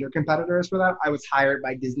our theater competitors for that. I was hired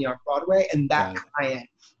by Disney on Broadway, and that client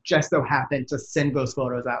just so happened to send those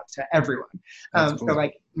photos out to everyone. Cool. So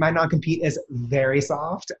like my non-compete is very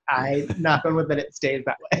soft. I knock on wood that it stays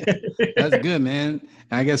that way. That's good, man.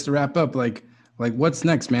 And I guess to wrap up, like what's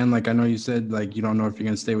next, man? Like I know you said like you don't know if you're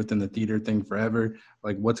gonna stay within the theater thing forever.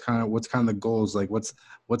 Like what's kind of the goals? Like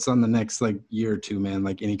what's on the next like year or two, man?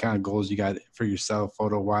 Like any kind of goals you got for yourself,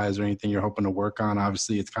 photo wise, or anything you're hoping to work on?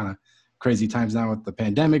 Obviously, it's kind of crazy times now with the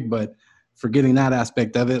pandemic, but forgetting that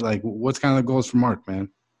aspect of it, like what's kind of the goals for Marc, man?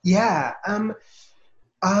 Yeah.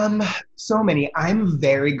 So many. I'm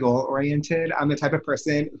very goal oriented. I'm the type of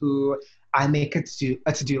person who I make a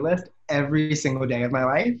to-do list every single day of my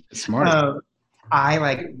life. Smart. I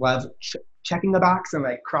like love checking the box and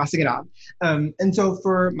like crossing it off. And so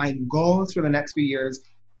for my goals for the next few years,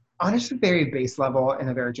 on a very base level in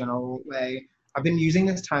a very general way, I've been using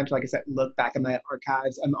this time to, like I said, look back at my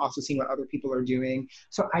archives. I'm also seeing what other people are doing.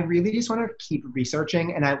 So I really just want to keep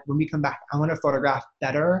researching. And when we come back, I want to photograph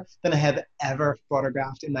better than I have ever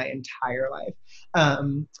photographed in my entire life.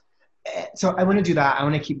 So I want to do that. I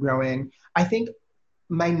want to keep growing. I think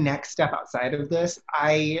my next step outside of this,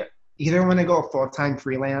 I either want to go full-time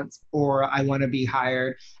freelance or I want to be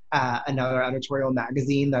hired at another editorial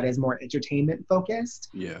magazine that is more entertainment focused.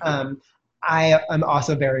 I am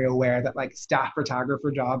also very aware that like staff photographer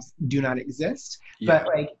jobs do not exist, but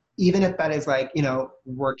like even if that is like, you know,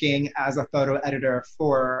 working as a photo editor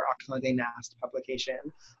for a Condé Nast publication,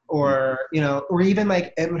 or, you know, or even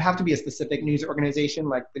like it would have to be a specific news organization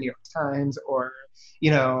like the New York Times or, you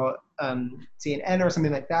know, CNN or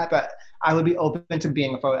something like that. But I would be open to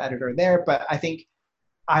being a photo editor there. But I think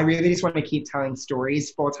I really just want to keep telling stories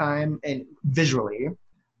full time and visually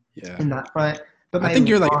in that front. But I think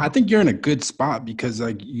you're in a good spot because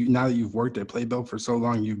like now that you've worked at Playbill for so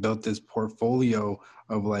long, you've built this portfolio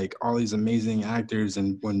of like all these amazing actors.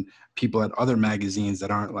 And when people at other magazines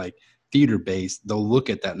that aren't like theater based, they'll look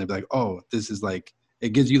at that and they'll be like, oh, this is like, it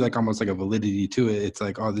gives you like almost like a validity to it. It's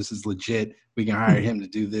like, oh, this is legit. We can hire him to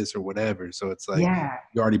do this or whatever. So it's like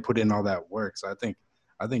you already put in all that work. So I think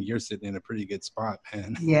you're sitting in a pretty good spot,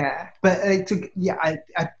 man. Yeah, but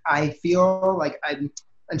I feel like I'm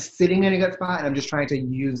sitting in a good spot, and I'm just trying to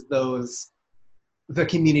use the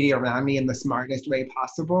community around me in the smartest way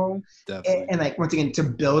possible. And like, once again, to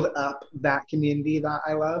build up that community that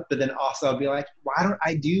I love, but then also be like, why don't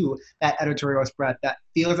I do that editorial spread that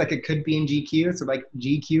feels like it could be in GQ? So like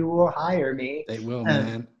GQ will hire me. They will,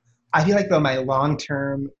 man. I feel like though my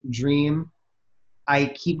long-term dream, I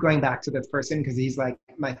keep going back to this person because he's like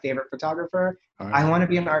my favorite photographer. Right. I want to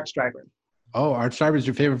be an Art Streiber. Oh, Art Streiber is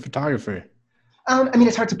your favorite photographer? I mean,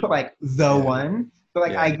 it's hard to put like the one, but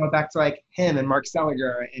like I go back to like him and Mark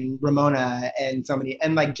Seliger and Ramona and so many,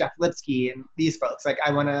 and like Jeff Lipsky and these folks. Like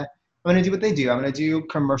I want to do what they do. I want to do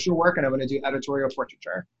commercial work and I want to do editorial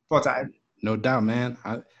portraiture full time. No doubt, man.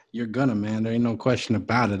 You're gonna, man. There ain't no question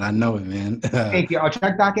about it. I know it, man. Thank you. I'll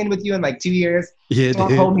check back in with you in like 2 years. Yeah,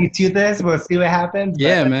 don't hold me to this. We'll see what happens.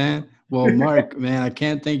 Yeah, man. Well, Marc, man, I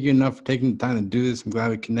can't thank you enough for taking the time to do this. I'm glad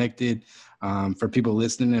we connected. For people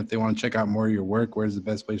listening, if they want to check out more of your work, where's the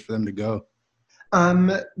best place for them to go?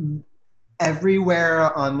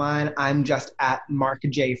 Everywhere online, I'm just at Marc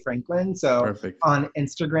J. Franklin. So perfect. On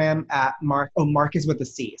Instagram at Marc is with a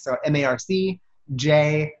C. So MARC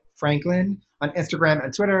J Franklin on Instagram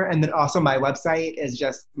and Twitter. And then also my website is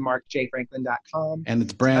just marcjfranklin.com. And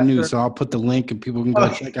it's brand new. So I'll put the link and people can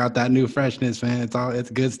go check out that new freshness, man.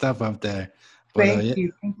 It's good stuff up there. But, thank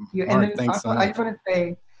you. Marc, and then thanks also, so much. I just want to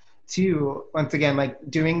say too, once again, like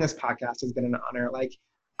doing this podcast has been an honor. Like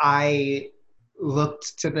I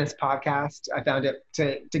looked to this podcast. I found it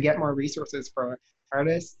to get more resources for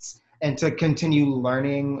artists and to continue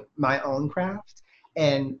learning my own craft.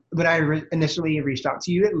 And when I initially reached out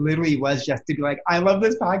to you, it literally was just to be like, I love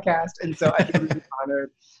this podcast. And so I feel really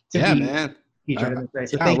honored to be featured in this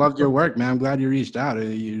race. So Yeah, I thank you. loved your work, man. I'm glad you reached out.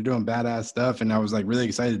 You're doing badass stuff, and I was like really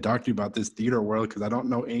excited to talk to you about this theater world because I don't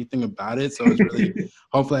know anything about it. So it was really,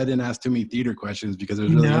 hopefully, I didn't ask too many theater questions because it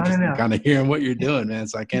was really interesting, kind of hearing what you're doing, man.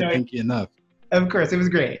 So I can't thank you enough. Of course, it was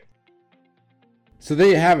great. So there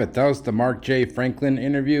you have it. That was the Marc J. Franklin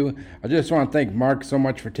interview. I just want to thank Marc so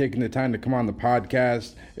much for taking the time to come on the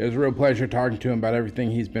podcast. It was a real pleasure talking to him about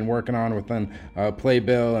everything he's been working on within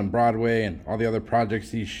Playbill and Broadway and all the other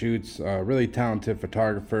projects he shoots. Really talented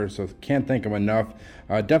photographer, so can't thank him enough.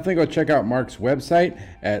 Definitely go check out Marc's website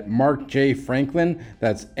at Marc J. Franklin.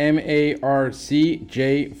 That's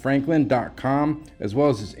MarcJFranklin.com, as well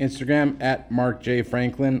as his Instagram at Marc J.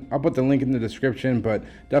 Franklin. I'll put the link in the description, but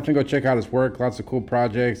definitely go check out his work. Lots of cool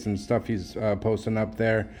projects and stuff he's posting up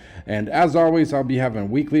there. And as always, I'll be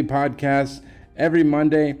having weekly podcasts every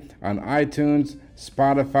Monday on iTunes,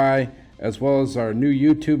 Spotify, as well as our new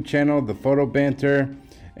YouTube channel, The Photo Banter.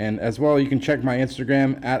 And as well, you can check my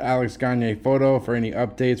Instagram at Alex Gagne Photo for any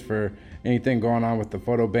updates for anything going on with the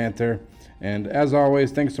Photo Banter. And as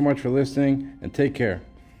always, thanks so much for listening and take care.